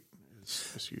mandate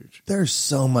is huge. There's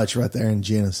so much right there in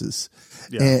Genesis.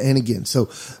 Yeah. And again, so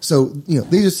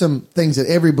these are some things that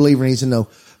every believer needs to know.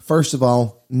 First of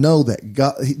all, know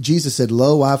that Jesus said,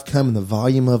 "Lo, I've come in the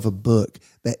volume of a book,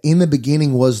 that in the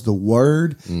beginning was the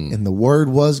Word, and the Word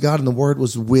was God, and the Word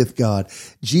was with God."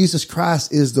 Jesus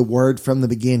Christ is the Word from the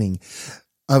beginning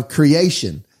of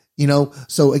creation.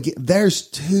 So again, there's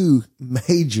two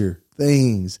major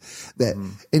things that,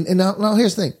 and now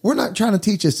here's the thing. We're not trying to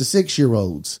teach this to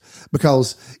 6-year-olds,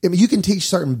 because you can teach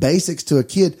certain basics to a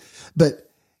kid,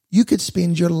 but you could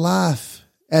spend your life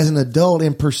as an adult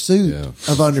in pursuit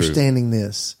of understanding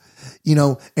this,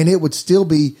 and it would still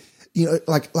be,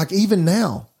 like even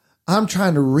now, I'm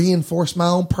trying to reinforce my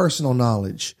own personal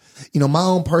knowledge, my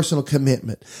own personal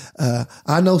commitment.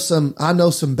 I know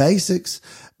some basics,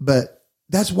 but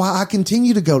that's why I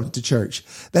continue to go to church.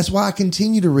 That's why I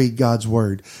continue to read God's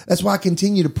word. That's why I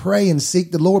continue to pray and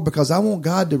seek the Lord, because I want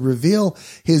God to reveal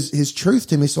his truth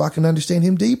to me so I can understand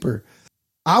him deeper.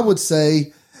 I would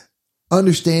say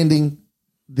understanding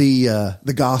the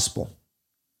gospel.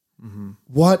 Mm-hmm.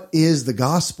 What is the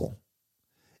gospel?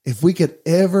 If we could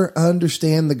ever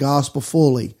understand the gospel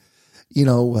fully,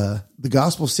 the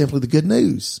gospel is simply the good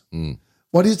news. Mm.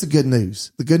 What is the good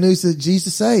news? The good news is that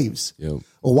Jesus saves. Yep.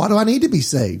 Well, why do I need to be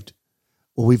saved?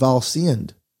 Well, we've all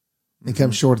sinned and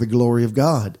come short of the glory of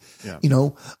God. Yeah.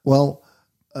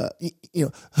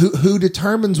 Who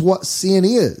determines what sin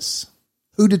is?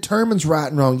 Who determines right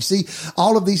and wrong? You see,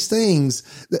 all of these things,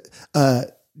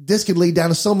 this could lead down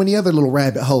to so many other little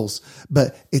rabbit holes,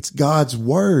 but it's God's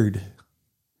word.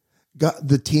 God,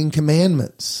 the 10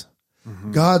 Commandments.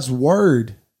 Mm-hmm. God's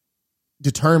word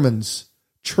determines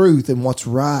truth and what's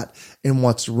right and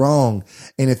what's wrong.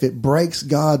 And if it breaks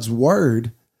God's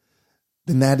word,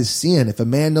 then that is sin. If a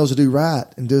man knows to do right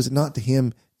and does it not, to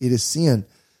him it is sin.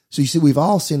 So you see, we've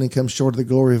all sinned and come short of the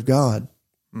glory of God.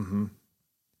 Mm-hmm.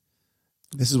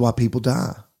 This is why people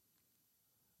die.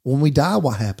 When we die,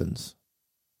 what happens?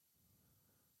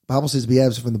 The Bible says, be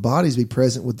absent from the bodies, be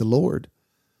present with the Lord.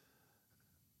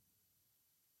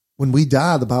 When we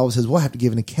die, the Bible says we'll have to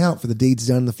give an account for the deeds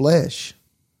done in the flesh.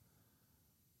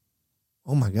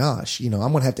 Oh my gosh, I'm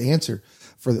going to have to answer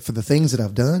for the things that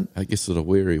I've done. I get a little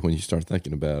weary when you start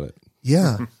thinking about it.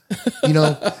 Yeah.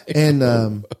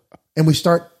 And we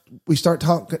start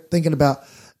thinking about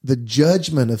the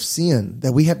judgment of sin,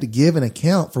 that we have to give an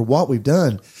account for what we've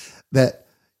done, that,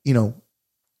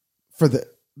 for the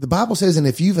Bible says, and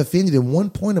if you've offended in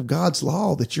one point of God's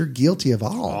law, that you're guilty of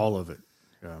all of it.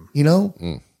 Yeah.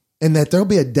 And that there'll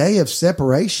be a day of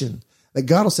separation, that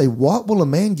God will say, what will a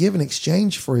man give in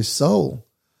exchange for his soul?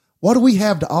 What do we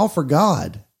have to offer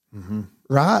God? Mm-hmm.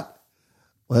 Right?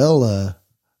 Well,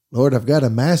 Lord, I've got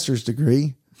a master's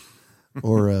degree.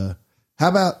 Or how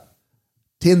about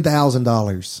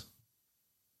 $10,000,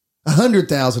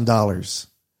 $100,000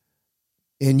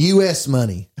 in U.S.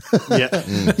 money?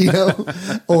 Yeah.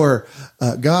 Or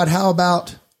God, how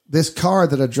about this car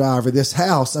that I drive, or this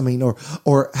house?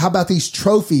 Or how about these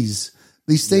trophies,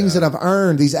 these things that I've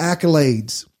earned, these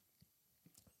accolades?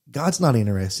 God's not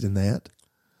interested in that.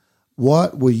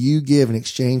 What will you give in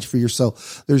exchange for your soul?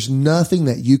 There's nothing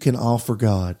that you can offer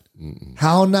God. Mm-mm.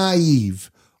 How naive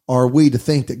are we to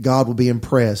think that God will be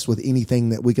impressed with anything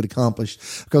that we could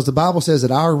accomplish? Because the Bible says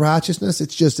that our righteousness,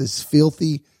 it's just as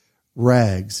filthy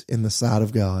rags in the sight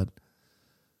of God.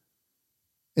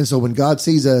 And so when God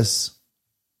sees us,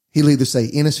 he'll either say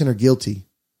innocent or guilty.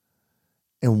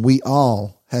 And we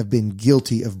all have been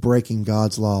guilty of breaking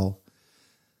God's law.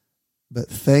 But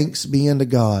thanks be unto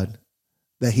God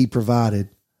that he provided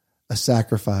a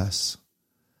sacrifice,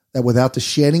 that without the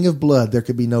shedding of blood, there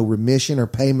could be no remission or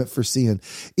payment for sin.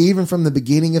 Even from the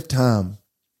beginning of time,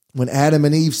 when Adam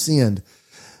and Eve sinned,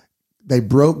 they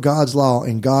broke God's law,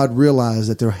 and God realized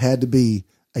that there had to be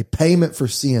a payment for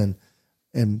sin.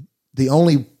 And the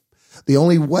only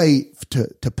way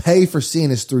to pay for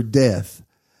sin is through death.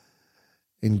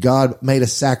 And God made a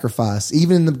sacrifice,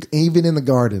 even in the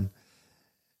garden.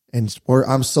 And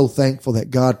I'm so thankful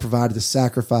that God provided a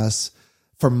sacrifice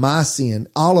for my sin,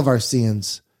 all of our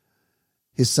sins,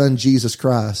 his son, Jesus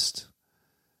Christ,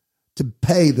 to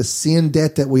pay the sin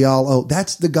debt that we all owe.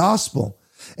 That's the gospel.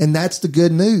 And that's the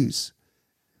good news.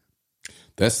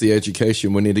 That's the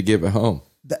education we need to give at home.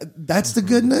 That's the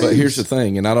good news. But here's the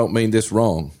thing, and I don't mean this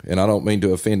wrong, and I don't mean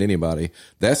to offend anybody.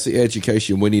 That's the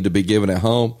education we need to be given at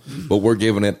home, but we're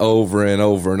giving it over and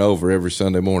over and over every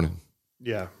Sunday morning.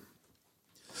 Yeah.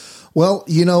 Well,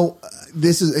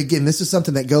 this is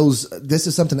something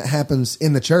that happens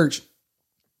in the church.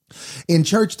 In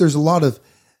church, there's a lot of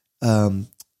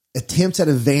attempts at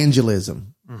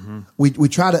evangelism. Mm-hmm. We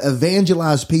try to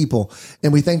evangelize people,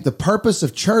 and we think the purpose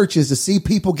of church is to see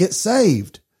people get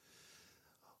saved.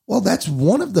 Well, that's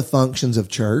one of the functions of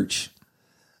church,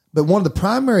 but one of the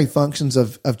primary functions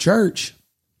of church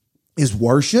is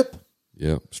worship.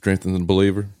 Yeah, strengthen the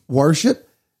believer. Worship,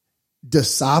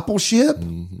 discipleship,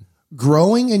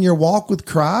 growing in your walk with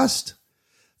Christ,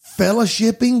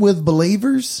 fellowshipping with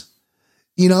believers,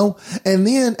 and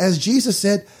then, as Jesus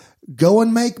said, go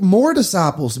and make more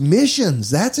disciples, missions.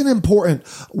 That's an important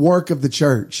work of the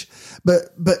church. But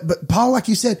Paul, like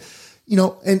you said,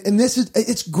 and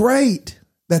it's great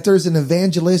that there's an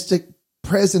evangelistic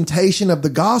presentation of the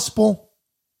gospel,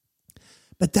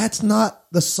 but that's not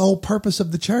the sole purpose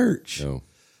of the church. No.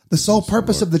 The sole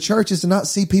purpose of the church is to not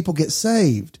see people get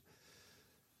saved.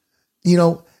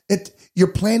 You're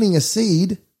planting a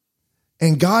seed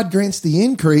and God grants the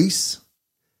increase.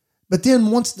 But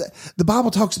then once the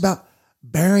Bible talks about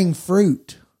bearing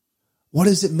fruit, what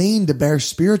does it mean to bear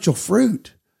spiritual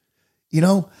fruit?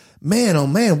 Man, oh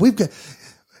man, we could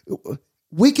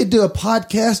do a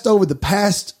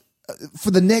podcast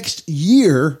for the next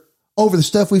year over the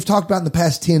stuff we've talked about in the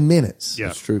past 10 minutes. Yeah,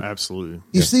 that's true. Absolutely.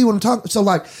 You see what I'm talking? So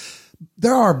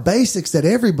there are basics that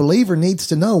every believer needs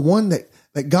to know. One,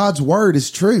 that God's word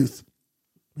is truth.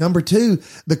 Number two,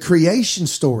 the creation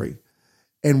story.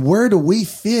 And where do we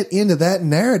fit into that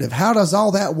narrative? How does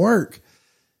all that work?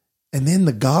 And then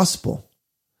the gospel,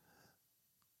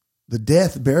 the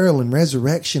death, burial, and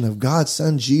resurrection of God's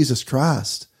son, Jesus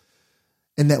Christ.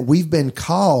 And that we've been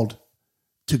called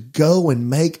to go and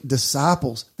make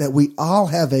disciples, that we all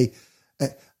have a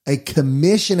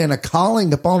commission and a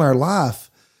calling upon our life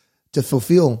to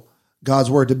fulfill God's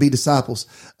word, to be disciples.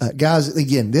 Guys,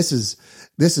 again, this is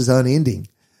unending.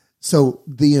 So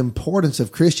the importance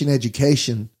of Christian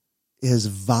education is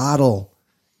vital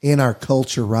in our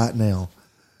culture right now.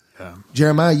 Yeah.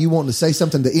 Jeremiah, you wanting to say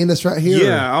something to end us right here?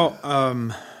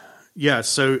 Yeah.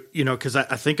 So, because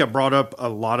I think I brought up a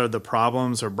lot of the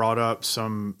problems, or brought up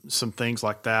some things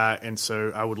like that. And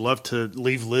so I would love to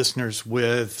leave listeners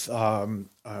with a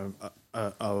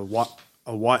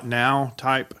what now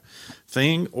type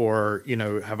thing, or,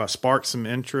 have I sparked some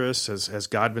interest? Has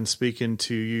God been speaking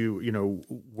to you?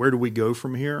 Where do we go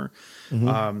from here?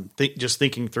 Mm-hmm. Just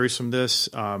thinking through some of this.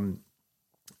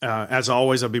 As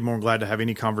always, I'd be more than glad to have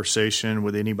any conversation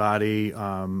with anybody.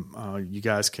 You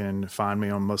guys can find me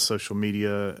on most social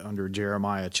media under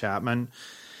Jeremiah Chapman.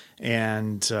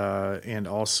 And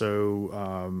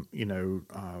also,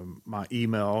 my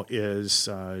email is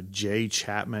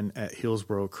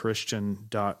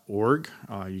jchapman@hillsborochristian.org.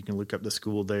 You can look up the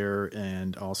school there,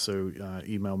 and also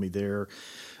email me there.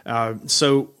 Kind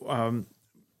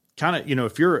of,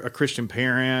 if you're a Christian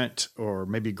parent, or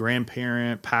maybe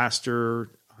grandparent, pastor,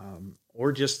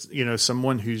 or just,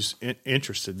 someone who's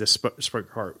interested, this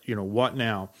spoke heart, what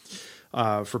now?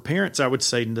 For parents, I would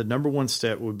say the number one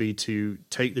step would be to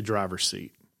take the driver's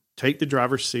seat. Take the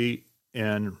driver's seat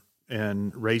in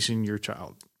raising your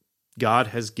child. God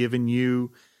has given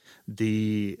you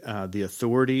the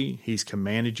authority. He's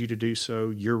commanded you to do so.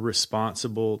 You're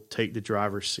responsible. Take the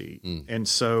driver's seat. And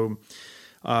so,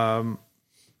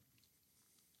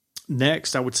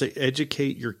 next, I would say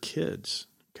educate your kids.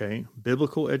 Okay,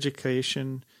 biblical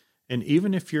education. And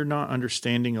even if you're not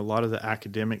understanding a lot of the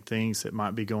academic things that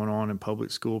might be going on in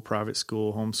public school, private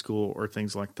school, homeschool, or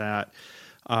things like that,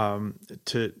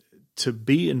 to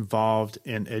be involved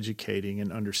in educating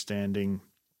and understanding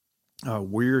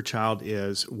where your child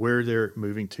is, where they're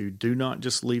moving to. Do not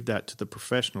just leave that to the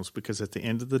professionals, because at the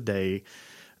end of the day,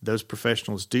 those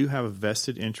professionals do have a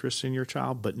vested interest in your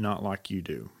child, but not like you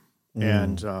do.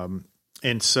 And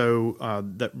so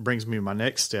that brings me to my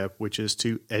next step, which is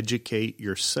to educate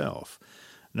yourself.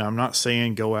 Now, I'm not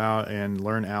saying go out and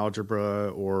learn algebra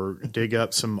or dig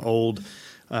up some old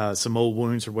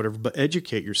wounds or whatever, but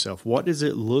educate yourself. What does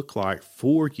it look like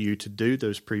for you to do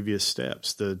those previous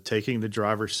steps? The taking the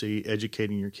driver's seat,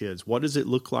 educating your kids. What does it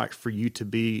look like for you to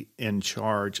be in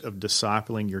charge of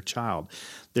discipling your child?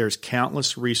 There's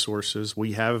countless resources.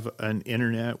 We have an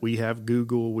internet. We have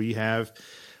Google. We have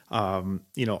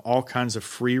all kinds of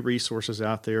free resources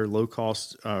out there, low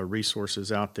cost resources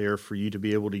out there for you to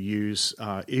be able to use,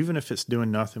 even if it's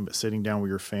doing nothing but sitting down with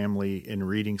your family and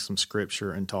reading some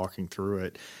scripture and talking through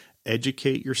it.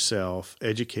 Educate yourself,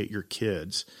 educate your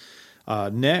kids.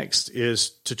 Next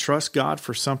is to trust God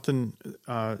for something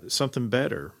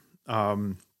better.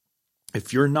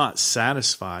 If you're not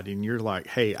satisfied and you're like,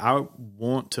 hey, I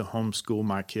want to homeschool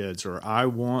my kids, or I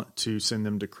want to send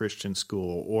them to Christian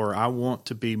school, or I want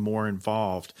to be more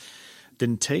involved,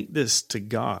 then take this to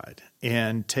God,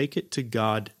 and take it to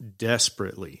God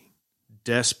desperately,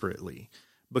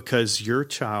 because your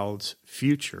child's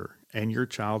future and your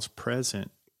child's present,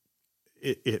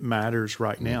 it matters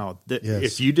right now. That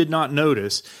If you did not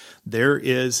notice, there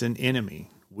is an enemy.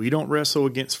 We don't wrestle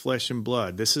against flesh and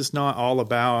blood. This is not all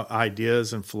about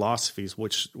ideas and philosophies,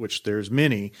 which there's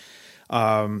many,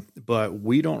 but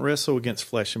we don't wrestle against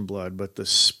flesh and blood, but the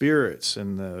spirits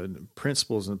and the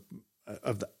principles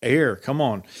of the air. Come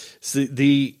on.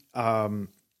 You've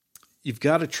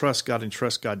got to trust God, and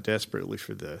trust God desperately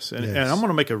for this. And I'm going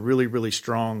to make a really, really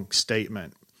strong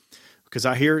statement, because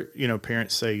I hear,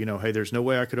 parents say, hey, there's no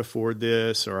way I could afford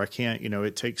this, or I can't,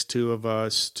 it takes two of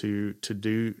us to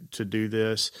do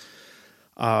this.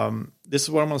 This is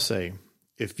what I'm going to say.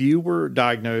 If you were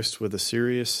diagnosed with a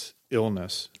serious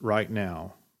illness right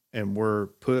now and were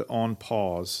put on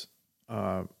pause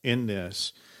in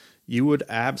this, you would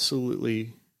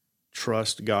absolutely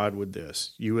trust God with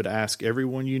this. You would ask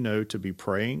everyone you know to be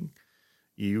praying.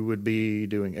 You would be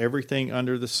doing everything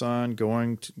under the sun,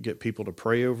 going to get people to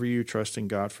pray over you, trusting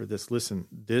God for this. Listen,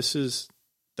 this is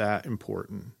that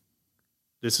important.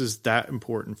 This is that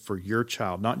important for your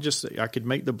child. Not just, I could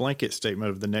make the blanket statement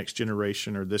of the next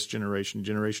generation or this generation,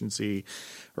 Generation Z,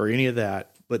 or any of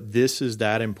that, but this is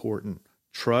that important.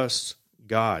 Trust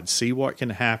God. See what can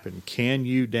happen. Can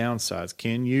you downsize?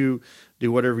 Can you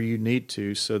do whatever you need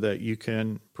to so that you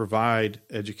can provide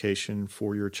education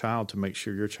for your child, to make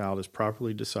sure your child is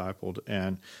properly discipled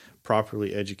and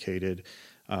properly educated?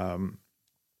 And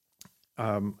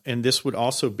this would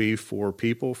also be for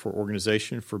people, for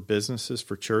organization, for businesses,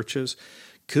 for churches.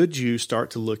 Could you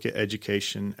start to look at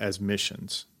education as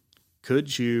missions?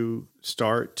 Could you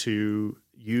start to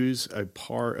use a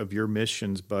part of your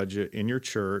missions budget in your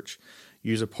church,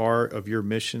 use a part of your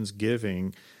missions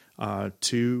giving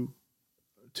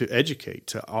to educate,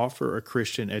 to offer a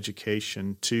Christian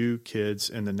education to kids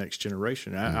in the next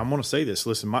generation? I'm going to say this.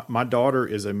 Listen, my daughter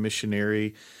is a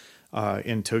missionary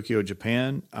in Tokyo,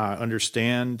 Japan. I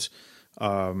understand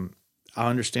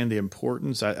the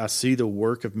importance. I see the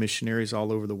work of missionaries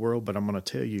all over the world, but I'm going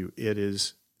to tell you, it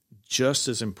is just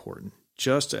as important,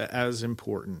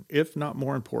 if not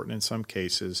more important in some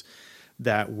cases,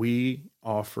 that we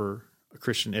offer a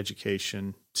Christian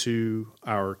education to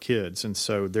our kids. And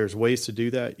so there's ways to do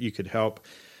that. You could help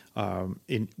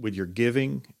with your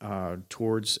giving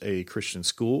towards a Christian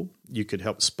school. You could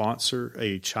help sponsor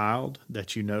a child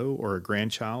that you know, or a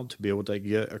grandchild, to be able to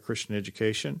get a Christian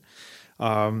education.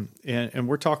 And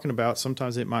we're talking about,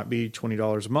 sometimes it might be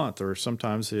 $20 a month, or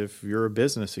sometimes if you're a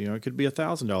business, it could be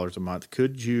 $1,000 a month.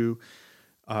 Could you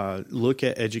look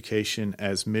at education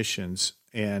as missions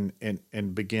and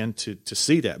begin to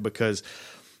see that? Because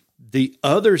the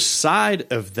other side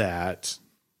of that,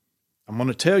 I'm going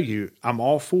to tell you, I'm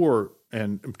all for,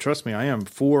 and trust me, I am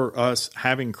for us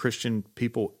having Christian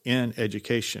people in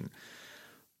education.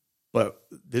 But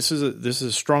this is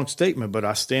a strong statement, but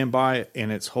I stand by it,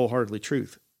 and it's wholeheartedly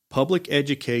truth. Public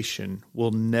education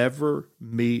will never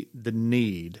meet the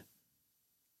need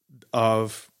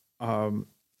of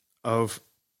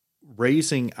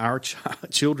raising our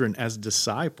children as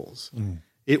disciples.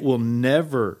 It will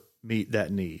never meet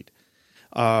that need.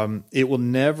 It will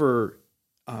never.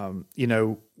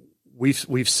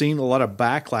 We've seen a lot of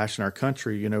backlash in our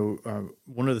country.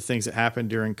 One of the things that happened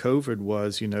during COVID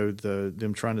was,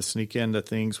 them trying to sneak into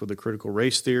things with the critical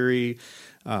race theory,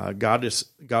 godless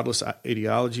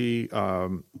ideology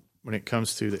when it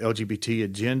comes to the LGBT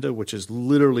agenda, which is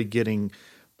literally getting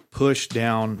pushed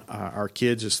down our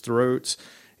kids' throats,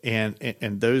 and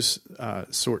those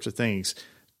sorts of things.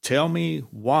 Tell me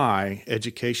why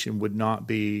education would not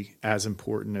be as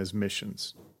important as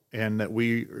missions, and that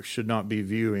we should not be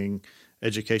viewing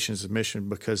education as a mission,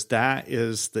 because that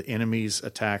is the enemy's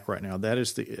attack right now. That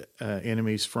is the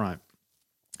enemy's front.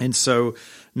 And so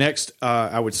next,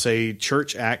 I would say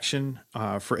church action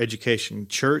for education,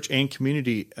 church and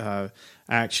community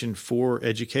action for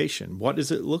education. What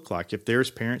does it look like if there's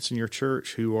parents in your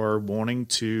church who are wanting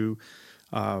to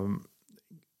have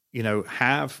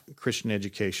Christian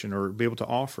education or be able to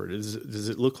offer it? Does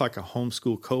it look like a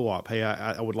homeschool co-op? Hey,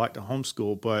 I would like to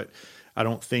homeschool, but I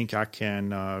don't think I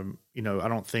can, I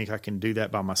don't think I can do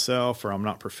that by myself, or I'm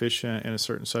not proficient in a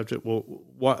certain subject. Well,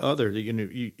 what other,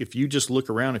 if you just look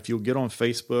around, if you'll get on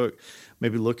Facebook,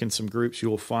 maybe look in some groups,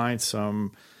 you'll find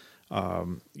some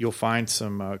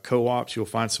co-ops, you'll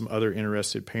find some other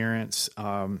interested parents.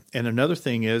 And another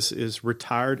thing is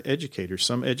retired educators.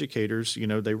 Some educators,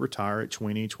 they retire at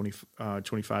 20,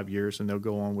 25 years, and they'll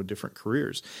go on with different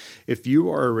careers. If you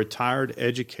are a retired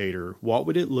educator, what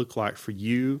would it look like for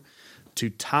you to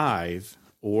tithe,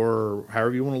 or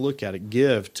however you want to look at it,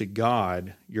 give to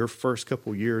God your first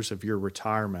couple years of your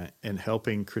retirement and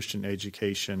helping Christian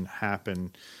education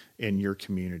happen in your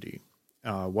community?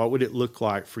 What would it look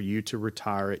like for you to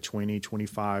retire at 20,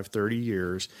 25, 30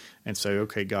 years and say,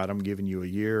 okay, God, I'm giving you a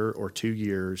year or 2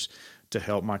 years to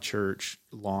help my church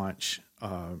launch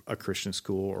a Christian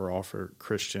school or offer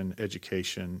Christian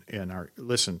education in our...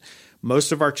 Listen,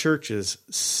 most of our churches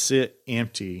sit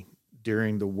empty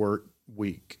during the work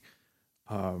week.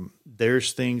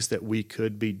 There's things that we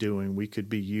could be doing. We could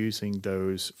be using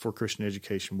those for Christian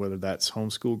education, whether that's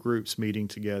homeschool groups meeting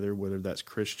together, whether that's a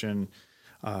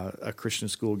Christian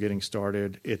school getting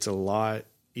started. It's a lot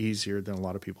easier than a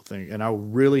lot of people think. And I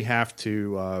really have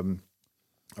to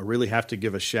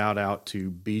give a shout out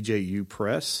to BJU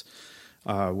Press,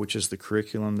 which is the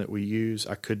curriculum that we use.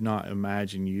 I could not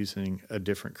imagine using a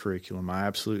different curriculum. I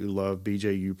absolutely love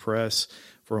BJU Press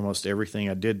for almost everything.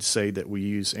 I did say that we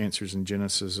use Answers in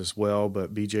Genesis as well,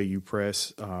 but BJU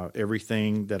Press,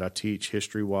 everything that I teach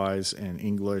history-wise and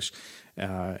English,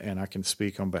 and I can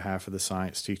speak on behalf of the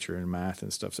science teacher and math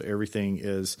and stuff. So everything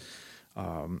is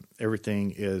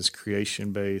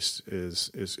creation-based,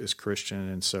 is Christian.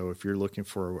 And so if you're looking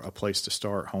for a place to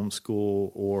start,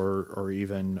 homeschool or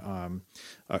even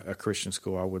a Christian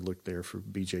school, I would look there for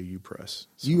BJU Press.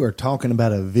 So. You are talking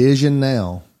about a vision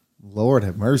now. Lord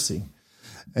have mercy.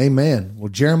 Amen. Well,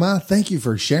 Jeremiah, thank you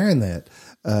for sharing that.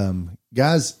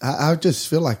 Guys, I just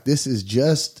feel like this is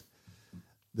just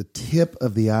the tip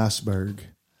of the iceberg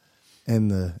and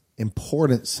the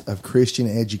importance of Christian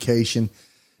education.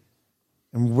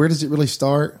 And where does it really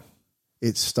start?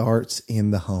 It starts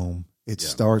in the home. It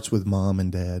starts with mom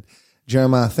and dad.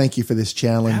 Jeremiah, thank you for this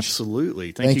challenge.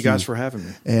 Absolutely. Thank you guys for having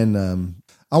me. And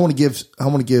I want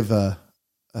to give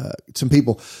some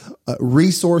people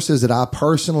resources that I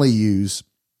personally use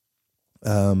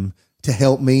to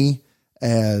help me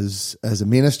as a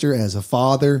minister, as a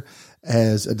father,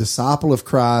 as a disciple of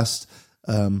Christ.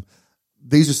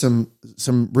 These are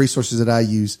some resources that I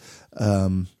use.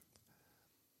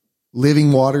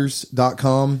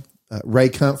 Livingwaters.com, Ray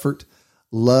Comfort.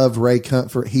 Love Ray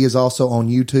Comfort. He is also on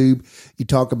YouTube. You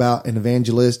talk about an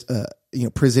evangelist,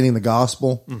 presenting the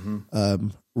gospel. Mm-hmm.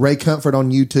 Ray Comfort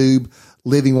on YouTube,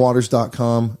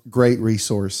 livingwaters.com. Great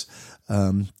resource.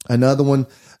 Another one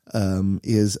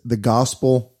is the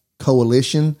Gospel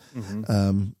Coalition.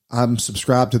 Mm-hmm. I'm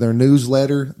subscribed to their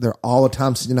newsletter. They're all the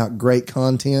time sending out great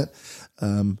content.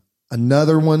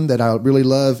 Another one that I really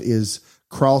love is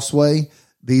Crossway.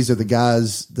 These are the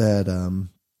guys that,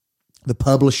 the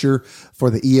publisher for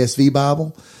the ESV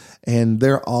Bible, and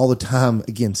they're all the time,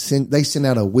 again, they send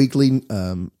out a weekly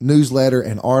newsletter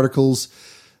and articles,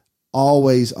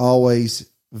 always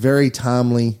very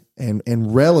timely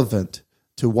and relevant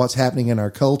to what's happening in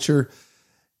our culture.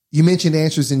 You mentioned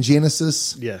Answers in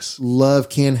Genesis. Yes. Love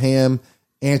Ken Ham,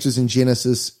 Answers in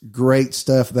Genesis, great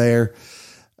stuff there.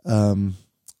 But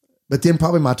then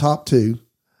probably my top two,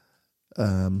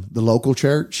 the local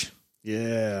church.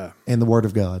 Yeah. And the Word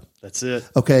of God. That's it.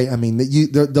 Okay. I mean,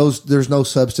 there's no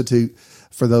substitute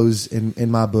for those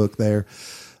in my book there.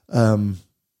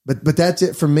 But that's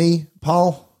it for me.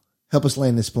 Paul, help us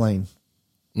land this plane.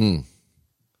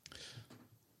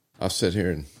 I've sat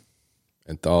here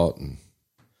and thought and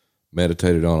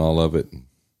meditated on all of it.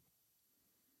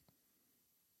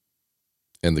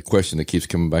 And the question that keeps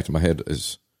coming back to my head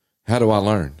is, how do I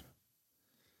learn?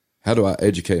 How do I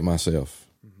educate myself?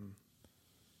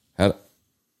 Mm-hmm.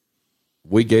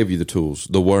 We gave you the tools.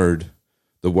 The word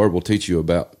will teach you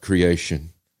about creation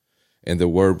And the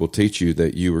Word will teach you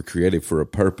that you were created for a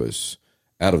purpose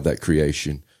out of that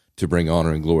creation to bring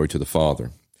honor and glory to the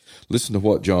Father. Listen to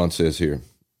what John says here.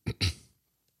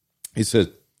 He says,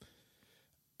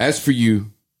 as for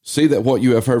you, see that what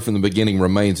you have heard from the beginning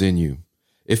remains in you.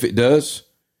 If it does,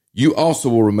 you also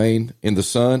will remain in the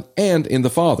Son and in the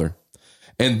Father.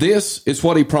 And this is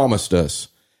what he promised us,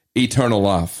 eternal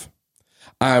life.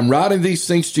 I am writing these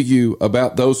things to you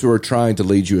about those who are trying to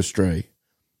lead you astray.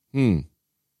 A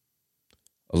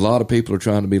lot of people are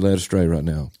trying to be led astray right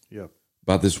now. Yep.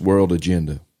 By this world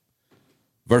agenda.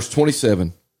 Verse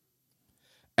 27.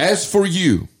 As for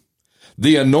you,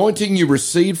 the anointing you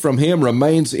received from him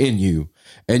remains in you,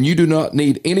 and you do not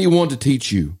need anyone to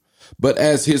teach you. But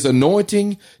as his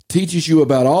anointing teaches you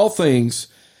about all things,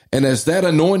 and as that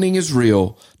anointing is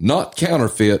real, not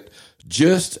counterfeit,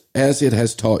 just as it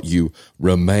has taught you,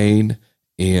 remain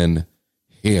in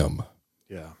him.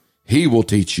 Yeah. He will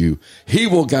teach you. He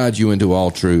will guide you into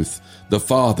all truth. The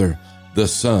Father, the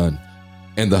Son,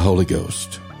 and the Holy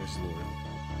Ghost. Yes,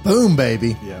 Lord. Boom,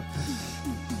 baby. Yeah.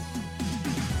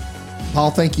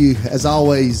 Paul, thank you, as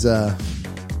always, for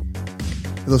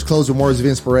those closing words of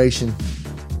inspiration.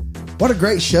 What a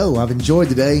great show. I've enjoyed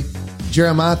today.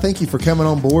 Jeremiah, thank you for coming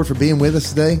on board, for being with us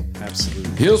today.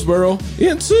 Absolutely. Hillsboro,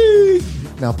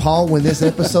 NC. Now, Paul, when this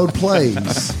episode plays,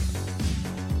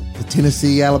 the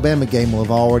Tennessee-Alabama game will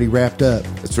have already wrapped up.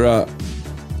 That's right.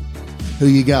 Who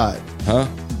you got? Huh?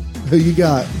 Who you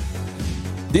got?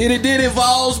 Did it,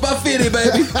 Falls by 50,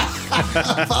 baby.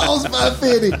 Falls by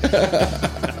 50.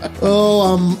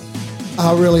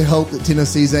 I really hope that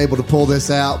Tennessee's able to pull this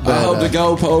out. But, I hope the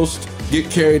goalpost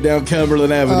get carried down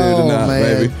Cumberland Avenue tonight,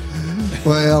 man. baby.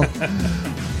 Well,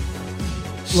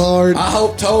 Lord. I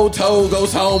hope Toe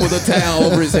goes home with a towel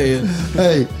over his head.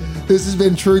 Hey, this has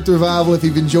been Truth Revival. If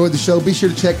you've enjoyed the show, be sure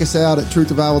to check us out at Truth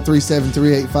Revival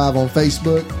 37385 on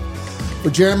Facebook. For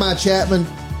Jeremiah Chapman,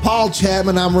 Paul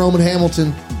Chapman, I'm Roman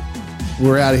Hamilton.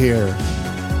 We're out of here.